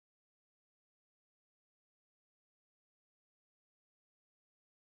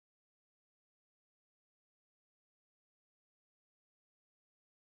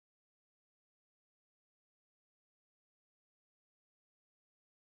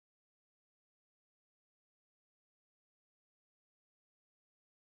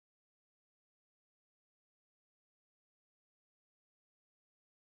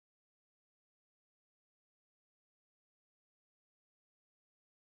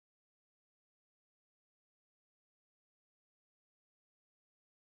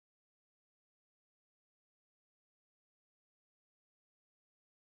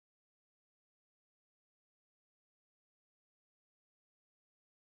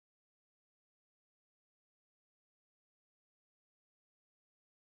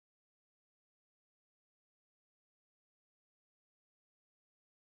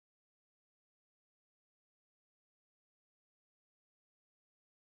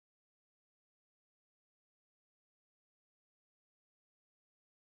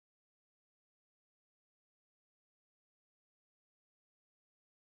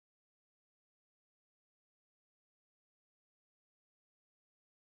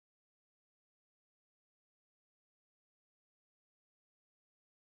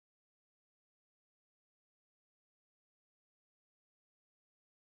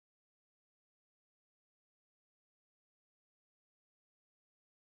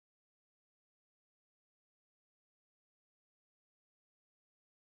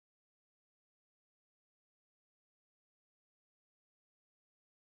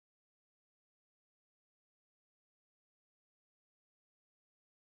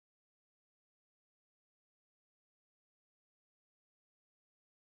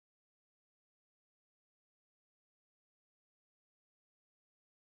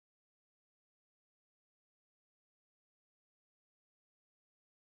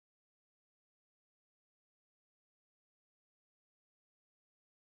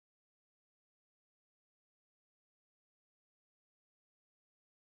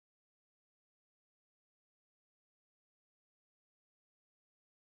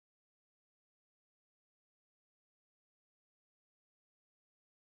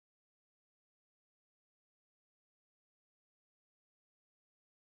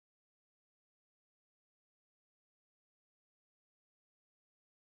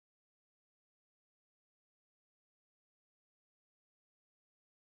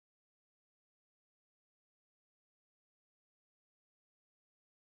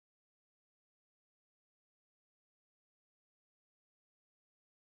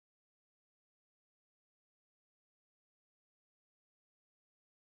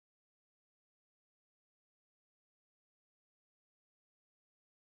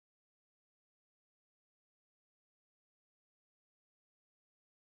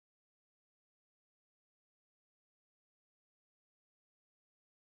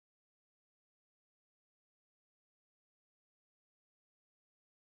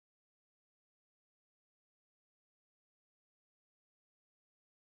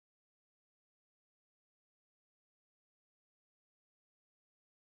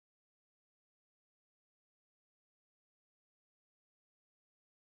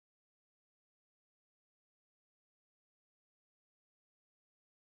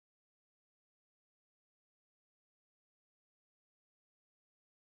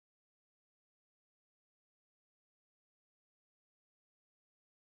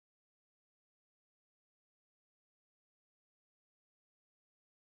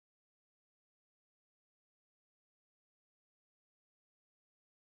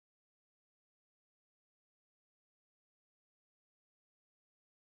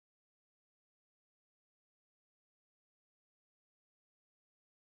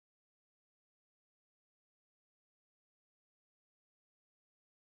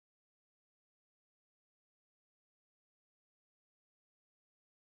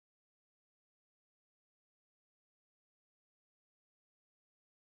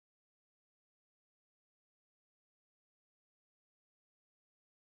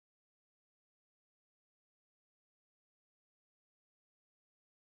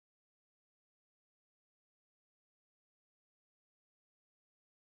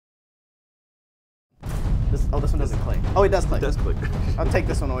This one doesn't click. Oh, it does click. It does click. I'll take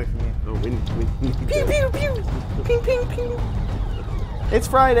this one away from you. Oh, we need Pew, pew, pew. Ping, ping, ping. It's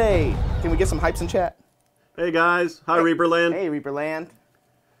Friday. Can we get some hypes in chat? Hey guys. Hi, Reaperland. Hey, Reaperland.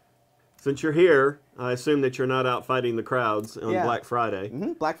 Since you're here, I assume that you're not out fighting the crowds on Black Friday.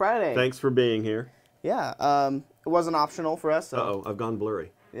 Mm-hmm. Black Friday. Thanks for being here. Yeah. It wasn't optional for us. So. Uh-oh, I've gone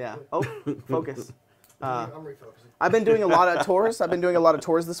blurry. Yeah. Oh, focus. I'm refocusing. I've been doing a lot of tours.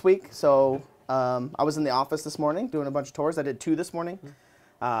 This week. So I was in the office this morning doing a bunch of tours. I did 2 this morning.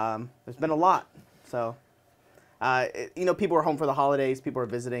 There's been a lot. So, people are home for the holidays. People are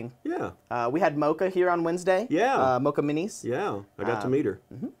visiting. Yeah. We had Mocha here on Wednesday. Yeah. Mocha Minis. Yeah, I got to meet her.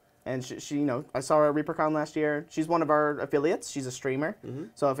 Mm-hmm. And she, I saw her at ReaperCon last year. She's one of our affiliates. She's a streamer. Mm-hmm.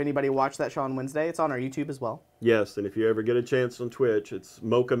 So if anybody watched that show on Wednesday, it's on our YouTube as well. Yes, and if you ever get a chance on Twitch, it's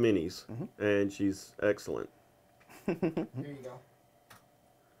Mocha Minis, and she's excellent. Here you go.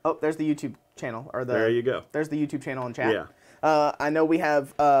 Oh, there's the YouTube channel. There you go. There's the YouTube channel in chat. Yeah. I know we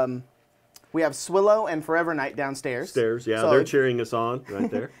have Swillow and Forever Night downstairs. Yeah, so they're cheering us on right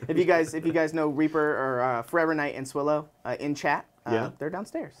there. if you guys know Reaper or Forever Night and Swillow in chat, they're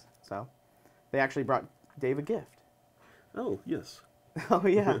downstairs. So they actually brought Dave a gift. Oh, yes. Oh,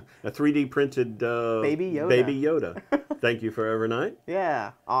 yeah. A 3D printed Baby Yoda. Baby Yoda. Thank you, Forever Night.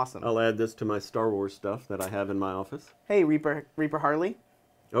 Yeah, awesome. I'll add this to my Star Wars stuff that I have in my office. Hey, Reaper Harley.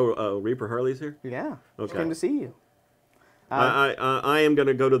 Oh, Reaper Harley's here? Yeah. Okay. She came to see you. I am going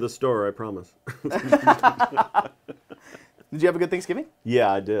to go to the store, I promise. Did you have a good Thanksgiving?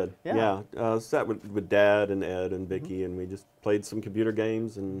 Yeah, I did. Yeah. Sat with Dad and Ed and Vicky, and we just played some computer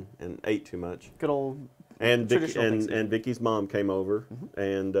games and ate too much. Good old and traditional Vicky's mom came over,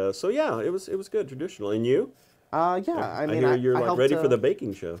 and so yeah, it was good, traditional. And you? Yeah, I hear you're like ready for the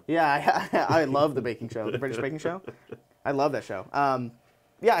baking show. Yeah, I love the baking show, the British baking show. I love that show.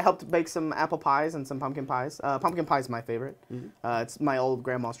 Yeah, I helped bake some apple pies and some pumpkin pies. Pumpkin pie is my favorite. It's my old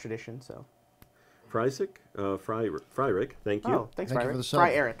grandma's tradition, so. Fryrick, thank you. Oh, thanks, Thank you for the sub.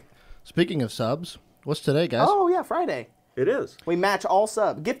 Fry Eric. Speaking of subs, what's today, guys? Oh, yeah, Friday. It is. We match all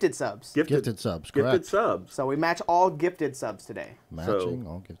gifted subs. Gifted subs, correct. Gifted subs. So we match all gifted subs today. Matching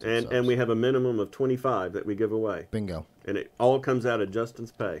all gifted subs. And we have a minimum of 25 that we give away. Bingo. And it all comes out of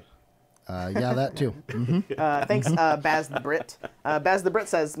Justin's pay. Yeah, that too. Thanks, Baz the Brit. Baz the Brit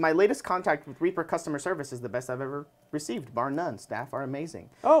says, my latest contact with Reaper customer service is the best I've ever received, bar none. Staff are amazing.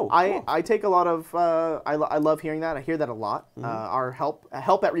 Oh, cool. I take a lot of, I love hearing that. I hear that a lot. Our help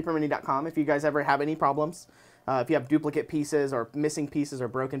at reapermini.com. If you guys ever have any problems, if you have duplicate pieces or missing pieces or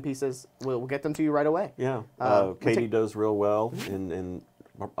broken pieces, we'll get them to you right away. Yeah. Katie does real well in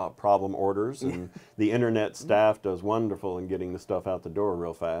problem orders, and the internet staff does wonderful in getting the stuff out the door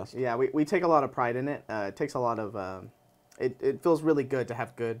real fast. Yeah, we take a lot of pride in it. It takes a lot of, it feels really good to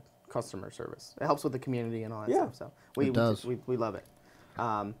have good customer service. It helps with the community and all that stuff. So we love it.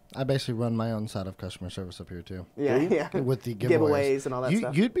 I basically run my own side of customer service up here too. Yeah. With the giveaways and all that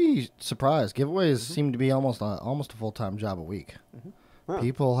stuff. You'd be surprised. Giveaways seem to be almost a full-time job a week. Huh.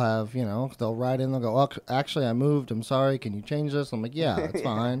 People have, they'll write in, they'll go, oh, actually, I moved, I'm sorry, can you change this? I'm like, yeah, it's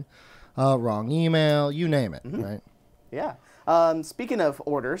fine. Wrong email, you name it, right? Yeah. Speaking of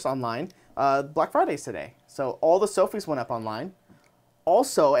orders online, Black Friday's today. So all the Sofis went up online.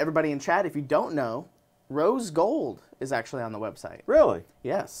 Also, everybody in chat, if you don't know, Rose Gold is actually on the website. Really?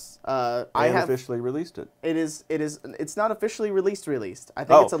 Yes. I have officially released it. It's not officially released. I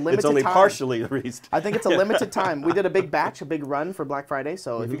think it's a limited time. It's only partially released. I think it's a limited time. We did a big batch, a big run for Black Friday.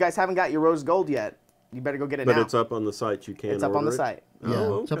 So if you guys haven't got your Rose Gold yet, you better go get it now. But it's up on the site. You can It's up on the site.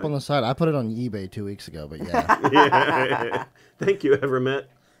 Yeah, it's up on the site. I put it on eBay 2 weeks ago, but yeah. Thank you, Evermet.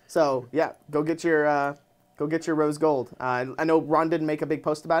 So yeah, go get your Rose Gold. I know Ron didn't make a big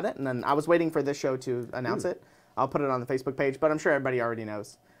post about it, and then I was waiting for this show to announce it. I'll put it on the Facebook page, but I'm sure everybody already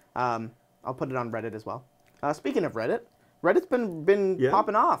knows. I'll put it on Reddit as well. Speaking of Reddit's been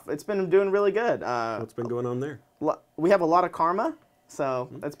popping off. It's been doing really good. What's been going on there? We have a lot of karma, so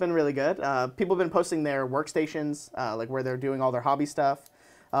it's been really good. People have been posting their workstations, like where they're doing all their hobby stuff,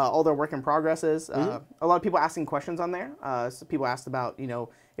 all their work in progresses. A lot of people asking questions on there. So people asked about,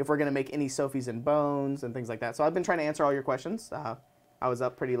 if we're going to make any Sofis and bones and things like that. So I've been trying to answer all your questions. I was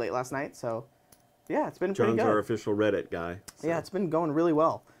up pretty late last night, so yeah, it's been pretty good. John's our official Reddit guy. So. Yeah, it's been going really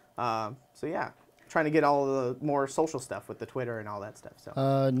well. So yeah, trying to get all the more social stuff with the Twitter and all that stuff.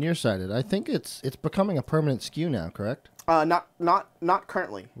 So nearsighted. I think it's becoming a permanent SKU now, correct? Not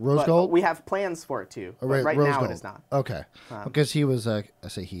currently. Rose Gold? We have plans for it too. But right Rose now Gold. it is not. Okay, because he was. I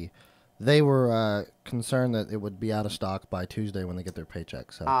say he. They were concerned that it would be out of stock by Tuesday when they get their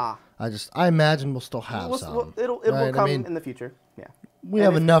paycheck. So I imagine we'll still have some. It will come in the future. Yeah. We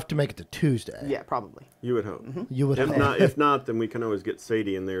have enough to make it to Tuesday. Yeah, probably. You would hope. You would hope. If not, then we can always get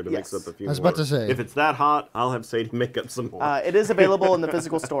Sadie in there to mix up a few more. I was about to say. If it's that hot, I'll have Sadie make up some more. It is available in the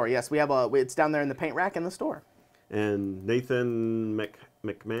physical store. Yes, we have it's down there in the paint rack in the store. And Nathan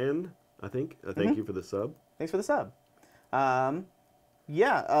McMahon, I think. Thank you for the sub. Thanks for the sub.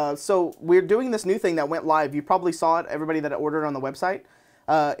 So we're doing this new thing that went live. You probably saw it, everybody that ordered on the website.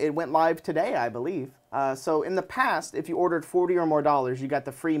 It went live today, I believe. So in the past, if you ordered $40 or more, you got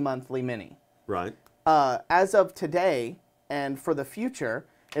the free monthly mini. Right. As of today, and for the future,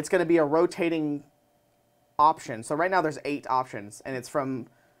 it's going to be a rotating option. So right now there's 8 options, and it's from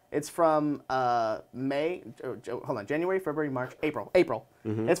January, February, March, April.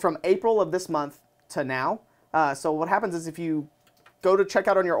 It's from April of this month to now. So what happens is if you go to check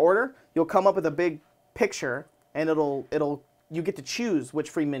out on your order, you'll come up with a big picture, and you get to choose which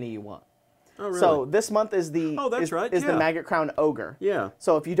free mini you want. Oh, really? So this month is the the Maggot Crown Ogre. Yeah.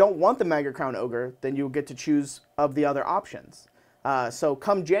 So if you don't want the Maggot Crown Ogre, then you'll get to choose of the other options. So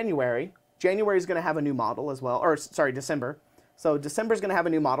come January is going to have a new model as well. Or sorry, December. So December's going to have a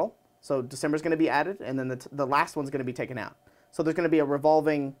new model. So December's going to be added, and then the last one's going to be taken out. So there's going to be a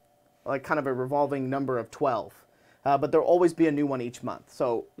revolving number of 12. But there'll always be a new one each month.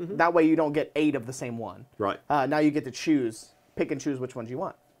 So that way you don't get 8 of the same one. Right. Now you get to pick and choose which ones you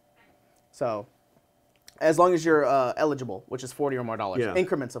want. So as long as you're eligible, which is $40 or more,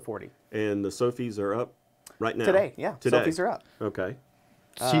 increments of 40. And the Sophies are up right now? Today, yeah. Today. Sophies are up. Okay.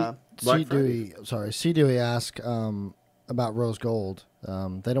 C. Dewey asked about rose gold.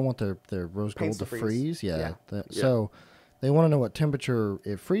 They don't want their rose Paints gold to to freeze. freeze. Yeah. So they want to know what temperature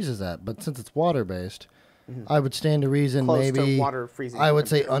it freezes at. But since it's water-based, I would stand to reason Close maybe to water freezing I would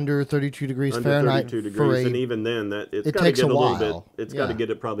say under 32 degrees Under Fahrenheit 32 degrees, and even then, it's got to takes get a a little while. bit. It's got to get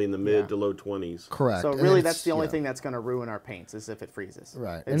it probably in the mid to low 20s. Correct. So And really, it's- that's the only thing that's going to ruin our paints is if it freezes.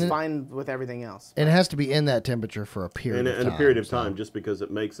 Right. It's And fine with everything else. And it has to be in that temperature for a period of time. And a period of so- time, just because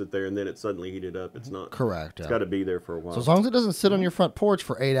it makes it there and then it's suddenly heated up. It's not Correct. It's Yeah. got to be there for a while. So as long as it doesn't sit on your front porch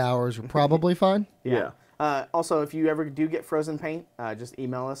for 8 hours, you're probably fine. Yeah. Also, if you ever do get frozen paint, just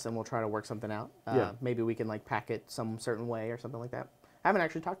email us and we'll try to work something out. Yeah. Maybe we can pack it some certain way or something like that. I haven't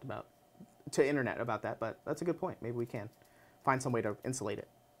actually talked to internet about that, but that's a good point. Maybe we can find some way to insulate it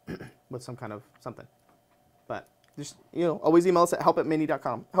with some kind of something. But just always email us at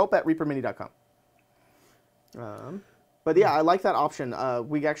help@reapermini.com. Help@reapermini.com. But yeah, I like that option.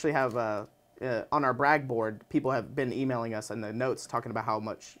 We actually have on our brag board, people have been emailing us in the notes talking about how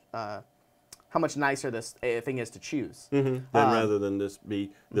much nicer this thing is to choose. Then rather than this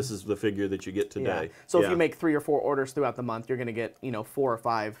is the figure that you get today. Yeah. So if you make 3 or 4 orders throughout the month, you're going to get 4 or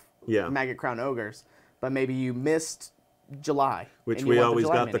 5 Maggot Crown Ogres. But maybe you missed July. Which and you we want always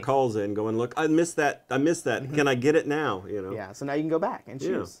July got mini. the calls in going, look, I missed that. Can I get it now? Yeah, so now you can go back and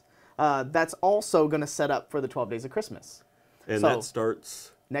choose. That's also going to set up for the 12 Days of Christmas. And So, that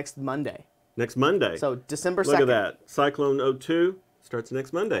starts next Monday. next Monday. So December 2nd. Look at that. Cyclone 02 starts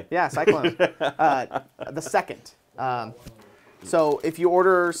next Monday. Yeah, Cyclone. The 2nd. So if you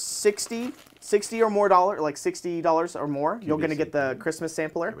order $60 or more, like $60 or more, you're going to get the Christmas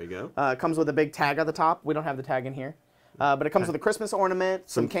sampler. There we go. It comes with a big tag at the top. We don't have the tag in here. But it comes with a Christmas ornament,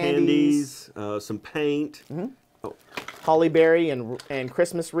 some candies, some paint, holly berry and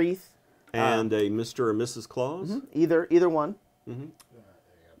Christmas wreath. and a Mr. or Mrs. Claus. Either one.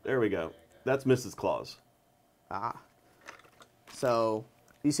 There we go. That's Mrs. Claus. So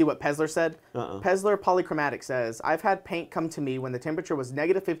you see what Pezler said? Pezler Polychromatic says, I've had paint come to me when the temperature was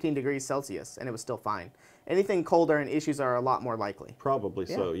negative 15 degrees Celsius and it was still fine. Anything colder and issues are a lot more likely. Probably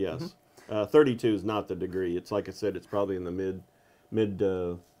so, yes. 32 is not the degree. It's like I said, it's probably in the mid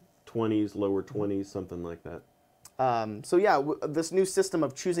 20s, lower 20s, something like that. So yeah, this new system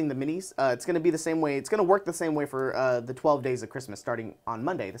of choosing the minis, it's going to be the same way. It's going to work the same way for the 12 Days of Christmas starting on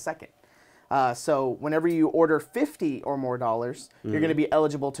Monday, the 2nd. So whenever you order $50 or more, you're going to be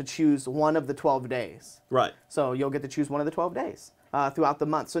eligible to choose one of the 12 days. Right. So you'll get to choose one of the 12 days throughout the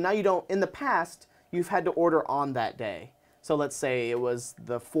month. So now you don't, in the past, you've had to order on that day. So let's say it was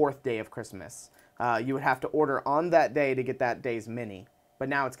the 4th day of Christmas. You would have to order on that day to get that day's mini. But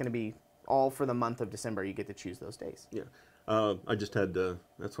now it's going to be all for the month of December. You get to choose those days. Yeah. I just had,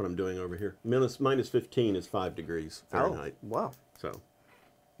 that's what I'm doing over here. Minus 15 is 5 degrees Fahrenheit. Oh, wow. So.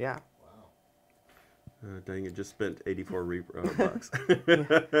 Yeah. Dang, it just spent 84 bucks.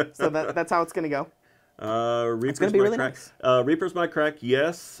 So that's how it's going to go. Reapers it's going to be really nice. Reapers might crack,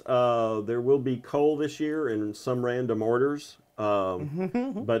 yes. There will be coal this year in some random orders,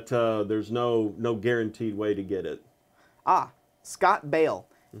 but there's no guaranteed way to get it. Scott Bale.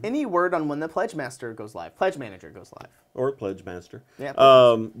 Any word on when the Pledge Master goes live? Pledge Manager goes live. Or Pledge Master. Yeah.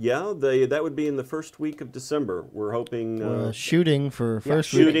 That would be in the first week of December. We're hoping. Shooting for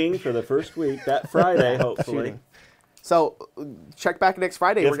first week. Shooting for the first week. That Friday, hopefully. Shooting. So check back next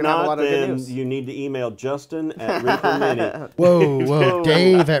Friday. We're going to have a lot of good news. You need to email Justin at Reaper Mini. Whoa.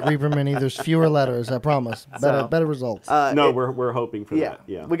 Dave at Reaper Mini. There's fewer letters, I promise. Better results. We're hoping for that.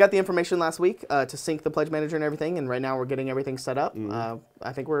 Yeah. We got the information last week to sync the Pledge Manager and everything, and right now we're getting everything set up.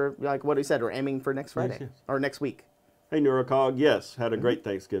 I think we're, like what he said, we're aiming for next Friday. Yes. Or next week. Hey, Neurocog. Yes, had a great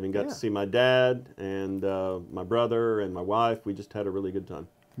Thanksgiving. Got to see my dad and my brother and my wife. We just had a really good time.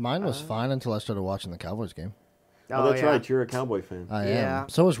 Mine was fine until I started watching the Cowboys game. Oh, that's right. You're a Cowboy fan. I am.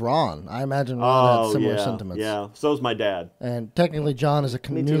 So is Ron. I imagine Ron had similar sentiments. Yeah, so's my dad. And technically, John is a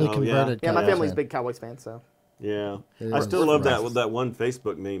newly converted. Yeah, my family's fan. big Cowboys fan. So. Yeah, I still love that one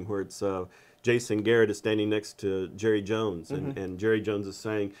Facebook meme where it's Jason Garrett is standing next to Jerry Jones, and Jerry Jones is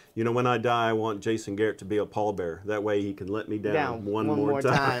saying, "You know, when I die, I want Jason Garrett to be a pallbearer. That way, he can let me down one more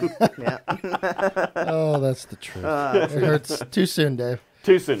time." Yeah. Oh, that's the truth. It hurts too soon, Dave.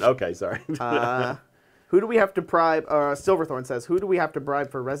 Too soon. Okay, sorry. Who do we have to bribe? Silverthorn says, who do we have to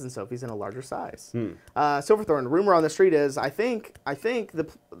bribe for resin sofas in a larger size? Silverthorn, rumor on the street is, I think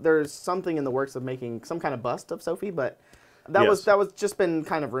there's something in the works of making some kind of bust of Sophie, but that was just been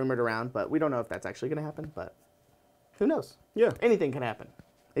kind of rumored around, but we don't know if that's actually going to happen, but who knows? Yeah. Anything can happen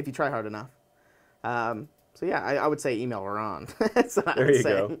if you try hard enough. So yeah, I would say email Ron. That's what I would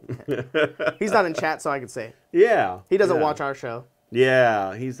say. Go. He's not in chat, so I could say. Yeah. He doesn't watch our show.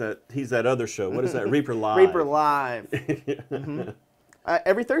 Yeah, he's that other show. What is that? Reaper Live. Reaper Live.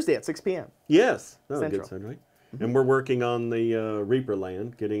 Every Thursday at 6 p.m. Yes. That was Central. good sound, right? And we're working on the Reaper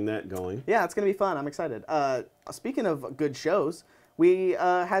Land, getting that going. Yeah, it's going to be fun. I'm excited. Speaking of good shows, we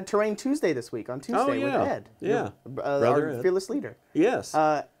had Terrain Tuesday this week on Tuesday with Ed. Yeah. Our Ed. fearless leader. Yes.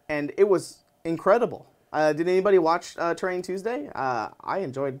 And it was incredible. Did anybody watch Terrain Tuesday? I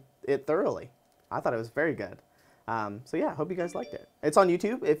enjoyed it thoroughly. I thought it was very good. So yeah, I hope you guys liked it. It's on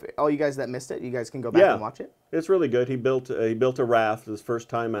YouTube. If all you guys that missed it, you guys can go back and watch it. It's really good. He built a raft his first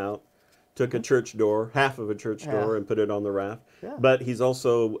time out. Took a church door, half of a church door, and put it on the raft. Yeah. But he's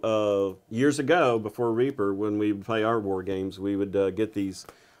also years ago, before Reaper, when we would play our war games, we would get these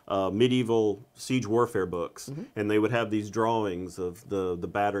medieval siege warfare books, and they would have these drawings of the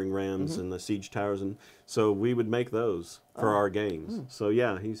battering rams and the siege towers, and so we would make those for our games. So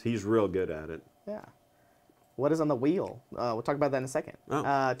yeah, he's real good at it. Yeah. What is on the wheel? We'll talk about that in a second.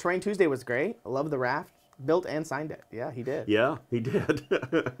 Terrain Tuesday was great. I love the raft. Built and signed it. Yeah, he did. Yeah, he did.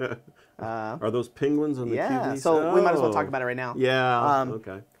 Are those penguins on the QB? So we might as well talk about it right now. Yeah,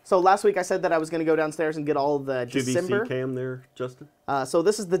 okay. So last week I said that I was going to go downstairs and get all the December. QVC cam there, Justin? So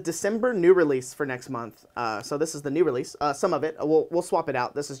this is the December new release for next month. So this is the new release. Some of it, we'll swap it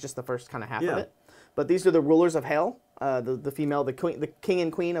out. This is just the first kind of half of it. But these are the rulers of hell, the female, the king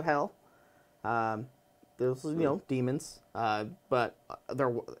and queen of hell. Those, demons, but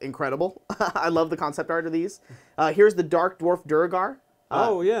they're incredible. I love the concept art of these. Here's the Dark Dwarf Duragar.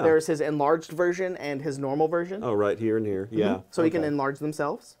 There's his enlarged version and his normal version. Oh, right here and here. Yeah. So he can enlarge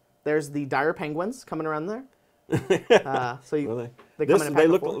themselves. There's the dire penguins coming around there. They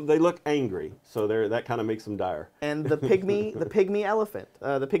look angry, so that kind of makes them dire. And the pygmy elephant,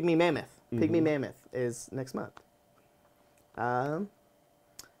 the pygmy mammoth. Pygmy mammoth is next month.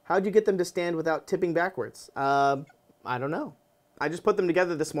 How'd you get them to stand without tipping backwards? I don't know. I just put them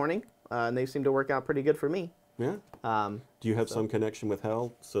together this morning, and they seem to work out pretty good for me. Yeah. Do you have some connection with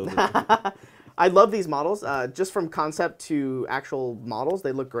hell? So I love these models. Just from concept to actual models,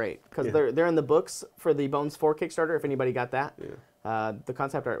 they look great because they're in the books for the Bones 4 Kickstarter. If anybody got that, the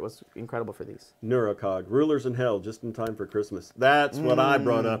concept art was incredible for these. Neurocog, Rulers in Hell, just in time for Christmas. That's what I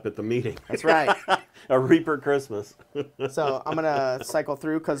brought up at the meeting. That's right. A Reaper Christmas. So I'm gonna cycle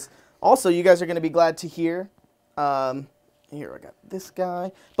through because also you guys are gonna be glad to hear. Here I got this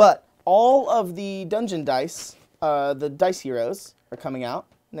guy, but all of the dungeon dice, the Dice Heroes, are coming out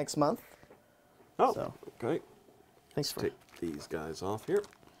next month. Oh, so, okay. Thanks for take these guys off here.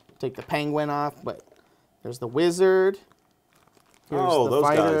 Take the penguin off, but there's the wizard. Here's the those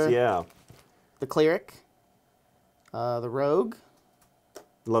fighter, guys, yeah. The cleric, the rogue.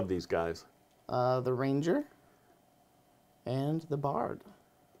 Love these guys. The ranger, and the bard.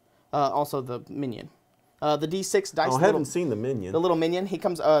 Also the minion. The D6 dice. Oh, I haven't seen the minion. The little minion. He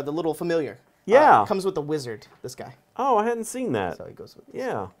comes. The little familiar. Yeah. Comes with the wizard. This guy. Oh, I hadn't seen that. So he goes with this.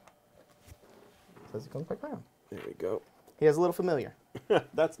 Yeah. Says he comes back around. There we go. He has a little familiar.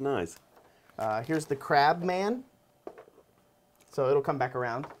 That's nice. Here's the crab man. So it'll come back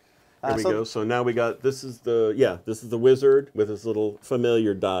around. There we go. So now we got, this is the wizard with his little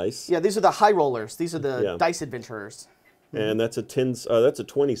familiar dice. Yeah, these are the high rollers. These are the dice adventurers. And that's a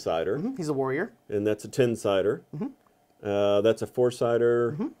 20-sider. He's a warrior. And that's a 10-sider. That's a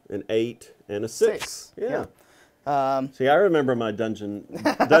 4-sider, an 8, and a 6. Yeah. See, I remember my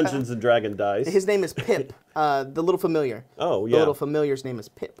Dungeons and Dragon dice. His name is Pip, the little familiar. Oh, yeah. The little familiar's name is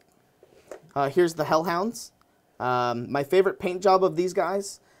Pip. Here's the Hellhounds. My favorite paint job of these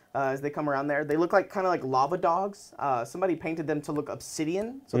guys, as they come around there, they look kind of like lava dogs. Somebody painted them to look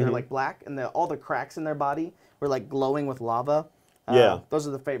obsidian, so they're like black, and all the cracks in their body were like glowing with lava. Those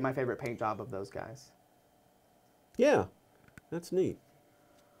are my favorite paint job of those guys. Yeah, that's neat.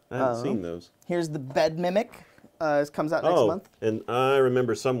 I haven't seen those. Here's the Bed Mimic. It comes out next month. And I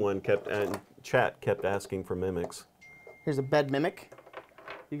remember someone chat kept asking for mimics. Here's a Bed Mimic.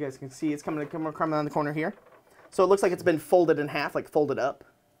 You guys can see it's coming around the corner here. So it looks like it's been folded in half, like folded up.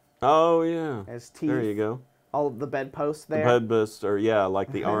 Oh, yeah. His teeth. There you go. All of the bedposts there. The bedposts are,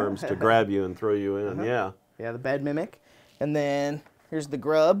 like the arms to grab you and throw you in, yeah. Yeah, the Bed Mimic. And then here's the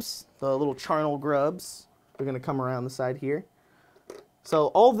grubs, the little charnel grubs. They're going to come around the side here. So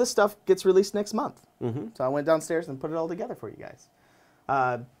all of this stuff gets released next month. So I went downstairs and put it all together for you guys.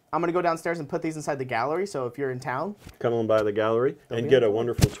 I'm going to go downstairs and put these inside the gallery, so if you're in town... Come on by the gallery and get a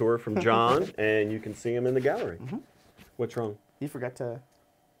wonderful tour from John, and you can see him in the gallery. What's wrong? You forgot to...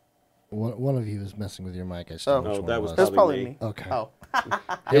 One of you was messing with your mic. I still know which one that it was That's probably me. Okay. Oh.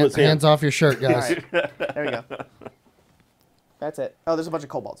 Hands off your shirt, guys. There we go. That's it. Oh, there's a bunch of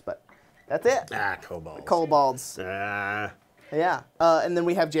kobolds, but that's it. Kobolds. Kobolds. Ah. Yeah. And then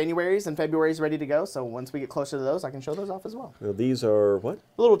we have Januaries and Februaries ready to go, so once we get closer to those, I can show those off as well. Now these are what?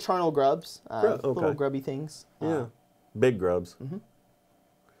 Little charnel grubs. Okay. Little grubby things. Yeah. Big grubs.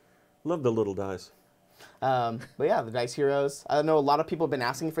 Love the little dice. But yeah, the Dice Heroes. I know a lot of people have been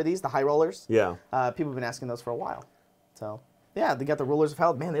asking for these, the high rollers. Yeah. People have been asking those for a while. So, yeah, they got the Rulers of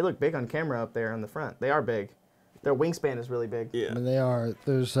Hell. Man, they look big on camera up there in the front. They are big. Their wingspan is really big. Yeah. I mean, they are.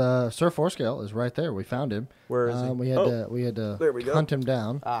 There's Sir Forescale is right there. We found him. Where is he? We had to there we go. hunt him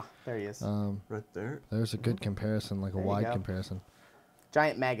down. Ah, there he is. Right there. There's a good comparison, like a There you wide go. comparison.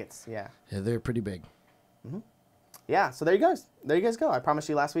 Giant maggots, yeah. Yeah, they're pretty big. Yeah, so there you guys. There you guys go. I promised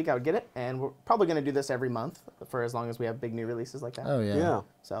you last week I would get it, and we're probably going to do this every month for as long as we have big new releases like that. Oh yeah. Yeah.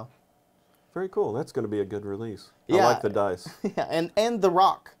 So, Very cool. That's going to be a good release. Yeah. I like the dice. yeah, and The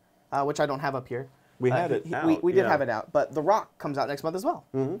Rock, which I don't have up here. We had it out. We did have it out, but The Rock comes out next month as well.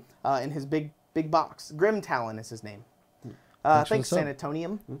 In his big box. Grim Talon is his name. Thanks, sub. San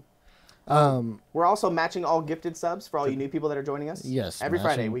Antonium. We're also matching all gifted subs for all you new people that are joining us. Yes, Every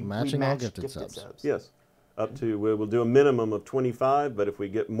Friday matching- we matching all match gifted subs. Yes. Up to, we'll do a minimum of 25, but if we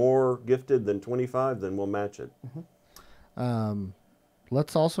get more gifted than 25, then we'll match it.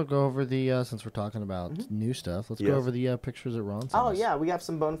 Let's also go over the since we're talking about new stuff. Let's go over the pictures that Ron sent Oh us. yeah, we have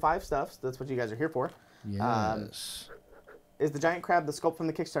some Bone 5 stuff. That's what you guys are here for. Yes. Is the giant crab the sculpt from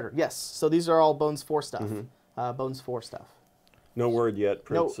the Kickstarter? Yes. So these are all Bones 4 stuff. Bones 4 stuff. No word yet,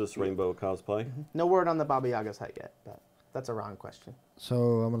 Princess Rainbow cosplay. No word on the Baba Yaga's hut yet, but that's a wrong question. So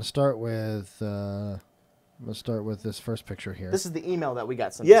I'm going to start with this first picture here. This is the email that we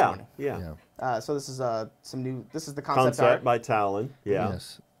got sent this morning. Yeah. So this is this is the concept art. Concept by Talon. Yeah.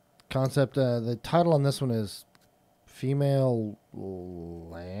 Yes. Concept. The title on this one is Female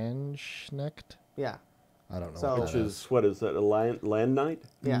Landsknecht. Yeah. I don't know. So- what Which that is, what is that, a land knight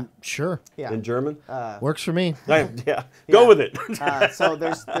Yeah. Sure. Yeah. in German? Works for me. Yeah. Go with it. So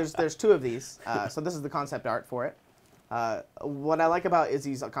there's two of these. So this is the concept art for it. What I like about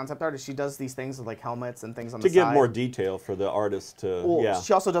Izzy's concept art is she does these things with like helmets and things on To the give side. more detail for the artist to, Well,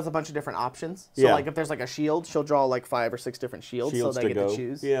 she also does a bunch of different options. So Yeah. like if there's like a shield, she'll draw like 5 or 6 different shields, shields so they to get go. to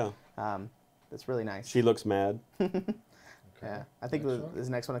choose. Yeah. That's really nice. She looks mad. Yeah. I think is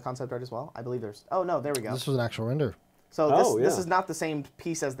the next one a concept art as well. I believe there's. Oh no, there we go. This was an actual render. So this yeah. is not the same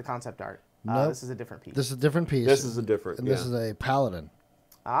piece as the concept art. Nope. This is a different piece. This is a different piece. This is a different, And this is a paladin.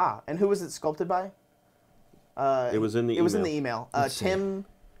 And who was it sculpted by? It was in the It was in the email. Let's see.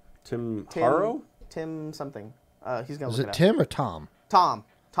 Tim Harrow? Tim something. He's gonna Is look it it up. Tim or Tom? Tom.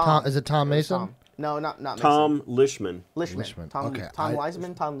 Is it Tom It was Mason? Tom. No, not Mason. Tom Lishman. Lishman. Tom, Okay, Tom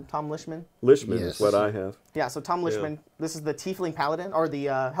Leisman. Tom Lishman. Lishman Yes. is what I have. Yeah. So Tom Lishman. This is the Tiefling Paladin or the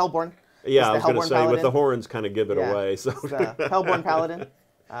Hellborn. Yeah, I It's was the going to Hellborn say, Paladin. with the horns kind of give it Yeah. away. So. It's the Hellborn Paladin.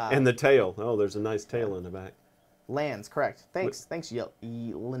 And the tail. Oh, there's a nice tail in the back. Lands, correct. Thanks,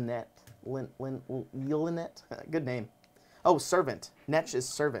 Yelinet. Yelinet. Good name. Oh, servant. Netch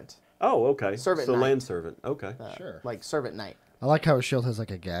is servant. Oh, okay. Servant so knight. land servant. Okay. Sure. Like servant knight. I like how her shield has like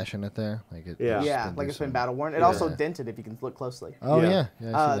a gash in it there. Like it, Yeah. Yeah, like it's been battle worn. It also dented if you can look closely. Oh Yeah.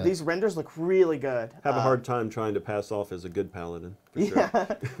 yeah. I see that. These renders look really good. Have a hard time trying to pass off as a good paladin. For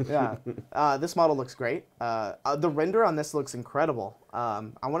sure. Yeah. This model looks great. The render on this looks incredible. I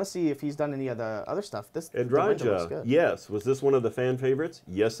want to see if he's done any of the other stuff. The render looks Edraja, good. yes. Was this one of the fan favorites?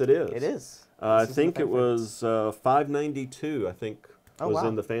 Yes, it is. It is. I This is think one it of my favorites. was $5.92. I think was wow.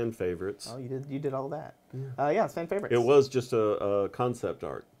 in the fan favorites. Oh, you did all that. Yeah, it's fan favorites. It was just a concept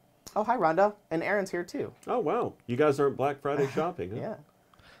art. Oh, hi, Rhonda. And Aaron's here, too. Oh, wow. You guys aren't Black Friday shopping, huh? Yeah.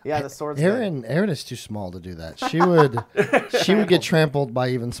 Yeah, the sword's good. Erin is too small to do that. She would get trampled by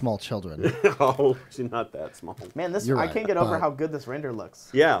even small children. Oh, she's not that small. Man, You're I right, can't get over but- how good this render looks.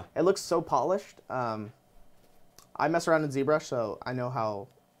 Yeah. It looks so polished. I mess around in ZBrush, so I know how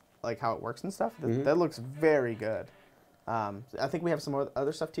it works and stuff. That looks very good. I think we have some more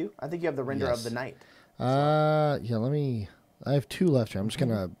other stuff too. I think you have the render of the knight. Yeah. I have 2 left here. I'm just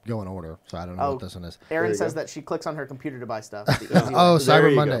gonna go in order, so I don't know what this one is. Erin you says go. that she clicks on her computer to buy stuff. The easy Oh, way. There Cyber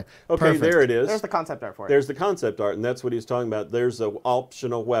you Monday. go. Okay, Perfect. there it is. There's the concept art for it. There's the concept art, and that's what he's talking about. There's an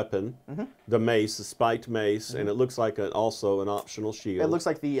optional weapon, the mace, the spiked mace, and it looks like also an optional shield. It looks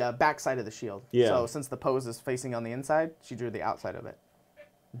like the back side of the shield. Yeah. So since the pose is facing on the inside, she drew the outside of it.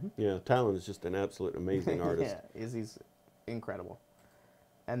 Yeah, Talon is just an absolute amazing artist. Yeah, he's incredible.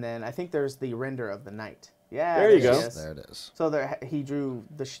 And then I think there's the render of the knight. Yeah, There you she go. is. There it is. So he drew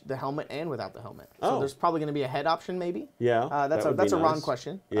the helmet and without the helmet. So Oh. there's probably going to be a head option maybe. Yeah, That's that would be a Ron nice.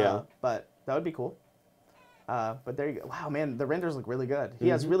 question. Yeah. But that would be cool. But there you go. Wow, man, the renders look really good. He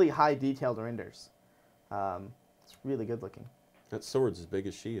has really high detailed renders. It's really good looking. That sword's as big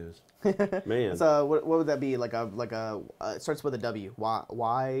as she is. Man. So what would that be? Like a it starts with a W.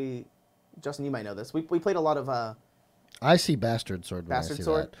 Why? Justin, you might know this. We played a lot of I see bastard sword. When Bastard I see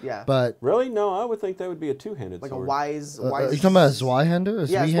sword? That. Yeah. But Really? No, I would think that would be a two-handed like sword. a wise. are you talking about a Zweihander?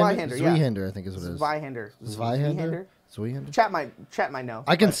 Yeah, Zweihander, yeah. Zweihander, I think is what it is. Zweihander. Zweihander. Zweihander. Chat might know.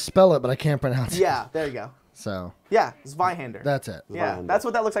 I can spell it, but I can't pronounce it. Yeah, there you go. So Yeah, Zweihander. that's it. Yeah, Zweihander. that's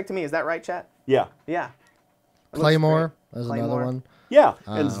what that looks like to me. Is that right, chat? Yeah. Yeah. It looks Claymore great. is Claymore. another one. Yeah,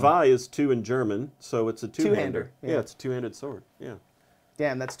 and Zwei is 2 in German, so it's a two-hander. Two-hander, yeah. Yeah, it's a two-handed sword. Yeah.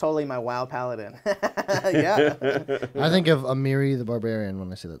 Damn, that's totally my WoW paladin. Yeah. I think of Amiri the Barbarian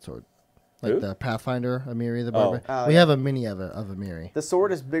when I see that sword. Like Who? the Pathfinder Amiri the Barbarian. Oh, We yeah. have a mini of Amiri. The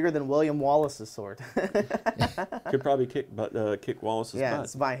sword is bigger than William Wallace's sword. Could probably kick Wallace's Yeah, butt.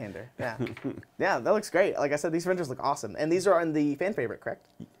 it's Zweihander. Yeah. Yeah, that looks great. Like I said, these renders look awesome. And these are in the fan favorite, correct?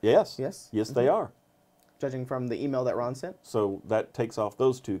 Yes. Yes? Yes, they are. Judging from the email that Ron sent. So that takes off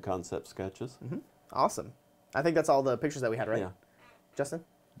those 2 concept sketches. Awesome. I think that's all the pictures that we had, right? Yeah. Justin?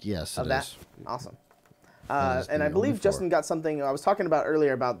 Yes, Of it that? is. Awesome. That is And the I only believe 4. Justin got something I was talking about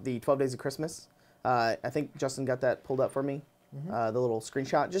earlier about the 12 Days of Christmas. I think Justin got that pulled up for me, the little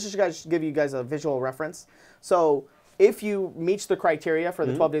screenshot, just to give you guys a visual reference. So if you meet the criteria for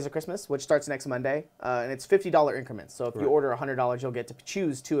the 12 Days of Christmas, which starts next Monday, and it's $50 increments. So if you order $100, you'll get to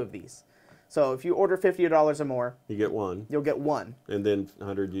choose 2 of these. So if you order $50 or more, You get 1, you'll get 1. and then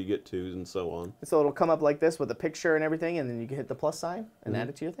 100 you get 2, and so on. So it'll come up like this with a picture and everything, and then you can hit the plus sign and add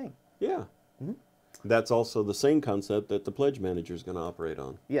it to your thing. Yeah. That's also the same concept that the pledge manager is going to operate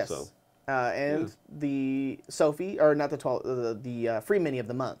on. Yes. So, And the Sophie, or not the 12, the free mini of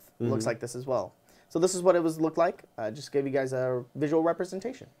the month looks like this as well. So this is what it was looked like. Just gave you guys a visual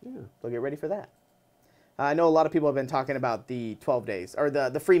representation. yeah. So get ready for that. I know a lot of people have been talking about the 12 days or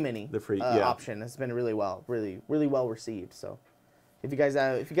the free mini. The free, yeah. option has been really well received. So if you guys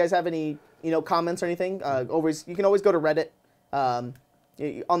have any comments or anything, you can always go to Reddit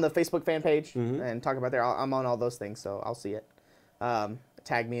on the Facebook fan page and talk about there. I'm on all those things, so I'll see it.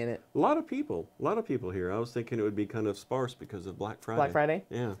 Tag me in it. A lot of people here. I was thinking it would be kind of sparse because of Black Friday. Black Friday?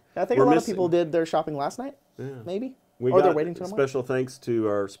 Yeah. I think We're a lot of missing- people did their shopping last night. Yeah. Maybe. We Or got they're waiting till tomorrow. special thanks to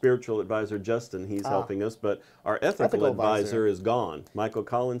our spiritual advisor, Justin. He's helping us, but our ethical advisor. advisor is gone. Michael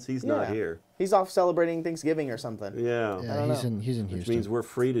Collins, he's not Yeah. here. He's off celebrating Thanksgiving or something. Yeah. Yeah, don't he's know. in Houston. Which means we're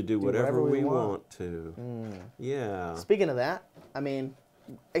free to do whatever we want. want to. Yeah. Speaking of that, I mean,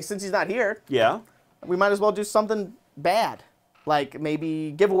 since he's not here, Yeah. we might as well do something bad. Like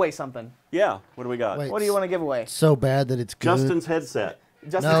maybe give away something. Yeah. What do we got? Wait. What do you want to give away? so bad that it's good. Justin's headset.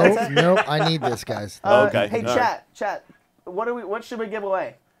 Justin, No, headset? no, I need this, guys. Okay. Hey, All right. chat. What should we give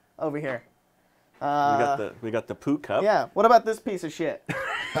away over here? We got the Pugh cup. Yeah. What about this piece of shit? See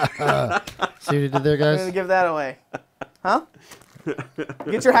what you did there, I'm gonna guys? give that away. Huh?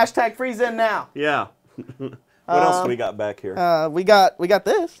 Get your hashtag freeze in now. Yeah. What else do we got back here? We got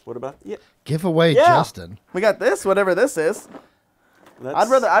this. What about? Yeah. Give away Yeah. Justin. We got this. Whatever this is.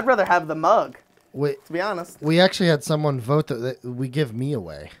 That's, I'd rather have the mug. To be honest. We actually had someone vote that we give me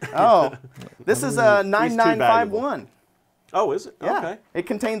away. Oh, this is a 9951. Oh, is it? Yeah. Okay. It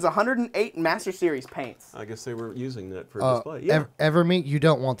contains 108 Master Series paints. I guess they were using that for display. Yeah. Evermeet, you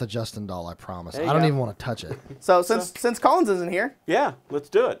don't want the Justin doll, I promise. There you I don't go. even want to touch it. So since Collins isn't here, Yeah, let's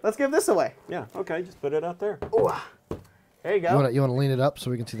do it. let's give this away. Yeah, okay, just put it out there. Ooh. There you go. You want to lean it up so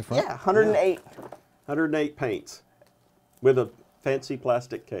we can see the front? Yeah, 108. 108 paints with a fancy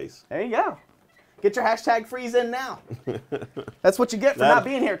plastic case. There you go. Get your hashtag freeze in now. That's what you get for not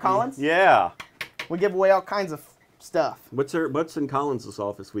being here, Collins. Yeah. We give away all kinds of stuff. What's in Collins'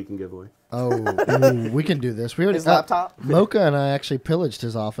 office we can give away? Oh, ooh, we can do this. We already His laptop. Mocha and I actually pillaged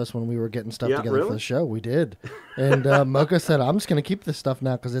his office when we were getting stuff together really? for the show. We did. And Mocha said, I'm just going to keep this stuff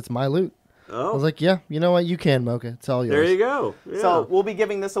now because it's my loot. Oh. I was like, yeah, you know what? You can, Mocha. It's all yours. There you go. Yeah. So we'll be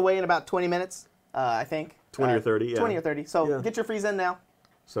giving this away in about 20 minutes, I think. 20 or 30, yeah. 20 or 30. So Yeah. get your freeze in now.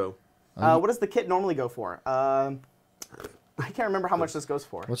 So What does the kit normally go for? I can't remember how much this goes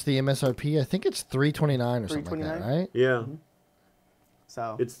for. What's the MSRP? I think it's $329 or something like that, right? yeah,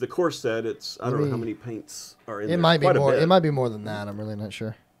 So it's the core set. It's I don't know how many paints are in there. It might be Quite a more. bit. It might be more than that. I'm really not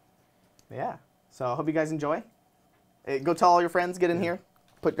sure. yeah. So I hope you guys enjoy. Go tell all your friends. Get in here.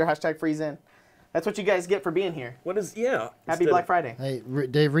 Put your hashtag freeze in. That's what you guys get for being here. What is Happy instead Black of- Friday. Hey,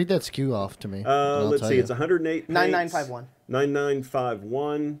 Dave, read that SKU off to me. and I'll Let's tell see. you. It's 108 paints. 9951.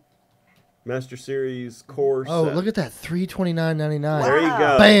 9951. Master Series core Oh, set. look at that. $329.99. There you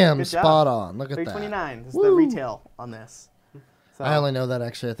go. Bam, Good job. spot on. Look at that. 329 is the Woo. retail on this. So, I only know that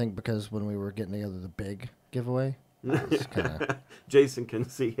actually, I think, because when we were getting together the big giveaway, it's kinda, Jason can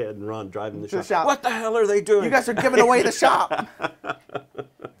see Ed and Ron driving the The shop. shop. What the hell are they doing? you guys are giving away the shop.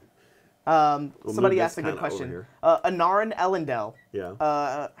 We'll Somebody move asked a this good kinda over question. here. Anarin Ellendale.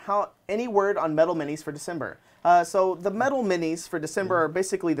 Yeah. Any word on metal minis for December? So the metal minis for December are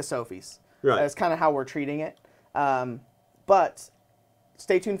basically the Sophies. Right. That's kind of how we're treating it. But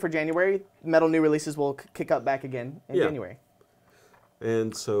stay tuned for January. Metal new releases will kick up back again in Yeah. January.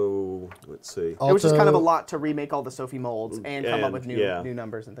 And so let's see. Oh. It was just kind of a Alto- lot to remake all the Sophie molds and come up And, with new yeah. new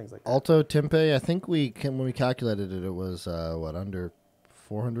numbers and things like that. Alto Tempe, I think when we calculated it, it was, under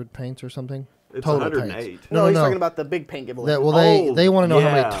 400 paints or something? It's Total 108. paints. No, he's talking about the big paint giveaway. They want to know how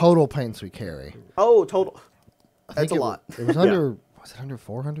yeah. many total paints we carry. Oh, total. I That's think a lot. It was under, was it under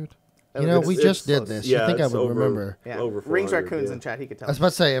 400? You know, we It's- just it's- did this. yeah, You think I it's would over- remember. Yeah. Over Rings 400, Raccoons yeah. in chat. He could tell. I was about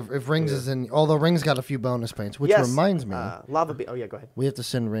to say, if Rings is in, although Rings got a few bonus paints, which Yes. reminds me, Lava Being. Oh yeah, go ahead. we have to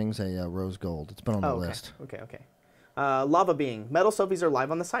send Rings a rose gold. It's been on the Oh, okay. list. Okay. Lava Being. Metal Sophies are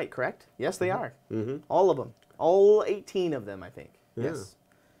live on the site, correct? Yes, they are. Mm-hmm. All of them. All 18 of them, I think. Yeah. Yes.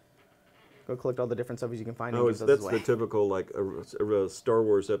 Go collect all the different Sophies you can find and Oh, give those that's away. the typical like a Star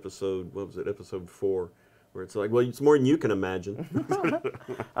Wars episode. What was it? Episode 4, where it's like, well, it's more than you can imagine.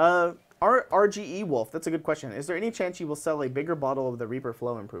 RGE Wolf, that's a good question. Is there any chance you will sell a bigger bottle of the Reaper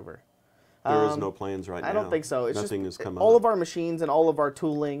Flow Improver? There is no plans right now. I don't think so. It's Nothing just has come all up. of our machines and all of our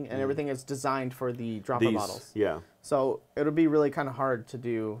tooling and everything is designed for the dropper These, bottles. yeah. So it'll be really kind of hard to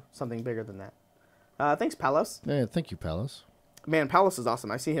do something bigger than that. Thanks, Palos. Yeah, thank you, Palace. Man, Palos is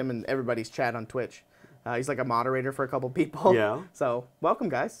awesome. I see him in everybody's chat on Twitch. He's like a moderator for a couple people. Yeah. So welcome,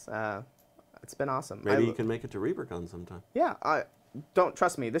 guys. It's been awesome. Maybe you can make it to ReaperCon sometime. Yeah, don't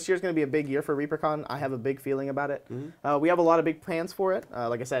trust me. This year's going to be a big year for ReaperCon. I have a big feeling about it. We have a lot of big plans for it.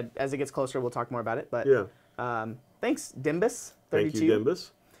 Like I said, as it gets closer, we'll talk more about it. But Yeah. thanks, Dimbus32. Thank you,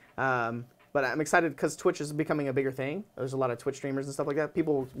 Dimbus. But I'm excited because Twitch is becoming a bigger thing. There's a lot of Twitch streamers and stuff like that.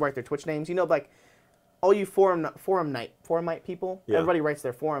 People write their Twitch names. You know, like all you forumite people. Yeah. Everybody writes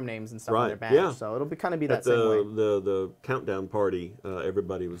their forum names and stuff on their Right, badge. yeah. So it'll be kind of be that At same way. the countdown party,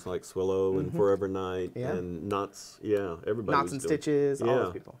 everybody was like Swillow and Forever Night Yeah. and Knots. Yeah, everybody Knots was and doing- Stitches, all Yeah.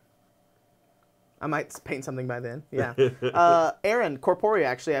 those people. I might paint something by then. Yeah. Aaron Corporea,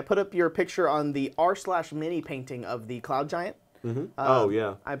 actually, I put up your picture on the r/mini painting of the Cloud Giant. Oh,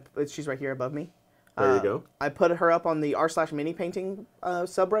 yeah. She's right here above me. There you go. I put her up on the r/mini painting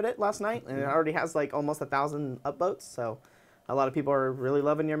subreddit last night, and it already has like almost 1,000 upvotes. So a lot of people are really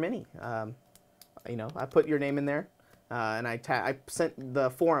loving your mini. You know, I put your name in there, and I sent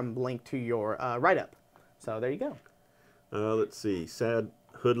the forum link to your write-up. So there you go. Let's see. Sad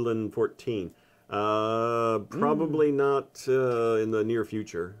Hoodlin 14. Probably not in the near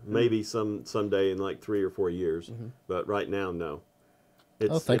future. Maybe someday in like 3 or 4 years. But right now, no.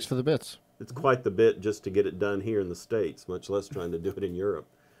 Thanks for the bits. It's quite the bit just to get it done here in the States, much less trying to do it in Europe.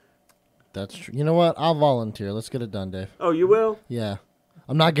 That's true. You know what? I'll volunteer. Let's get it done, Dave. Oh, you will? Yeah.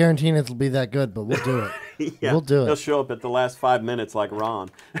 I'm not guaranteeing it'll be that good, but we'll do it. Yeah, We'll do They'll it. show up at the last 5 minutes like Ron.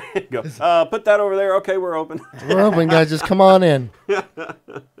 Go, put that over there. Okay, we're open. We're open, guys. Just come on in.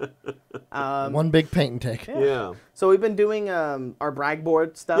 One big paint and take. Yeah. So we've been doing our brag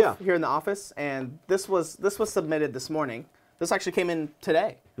board stuff Yeah. here in the office, and this was submitted this morning. This actually came in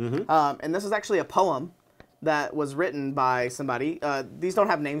today, and this is actually a poem that was written by somebody. These don't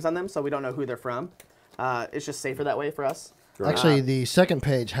have names on them, so we don't know who they're from. It's just safer that way for us. Actually, the second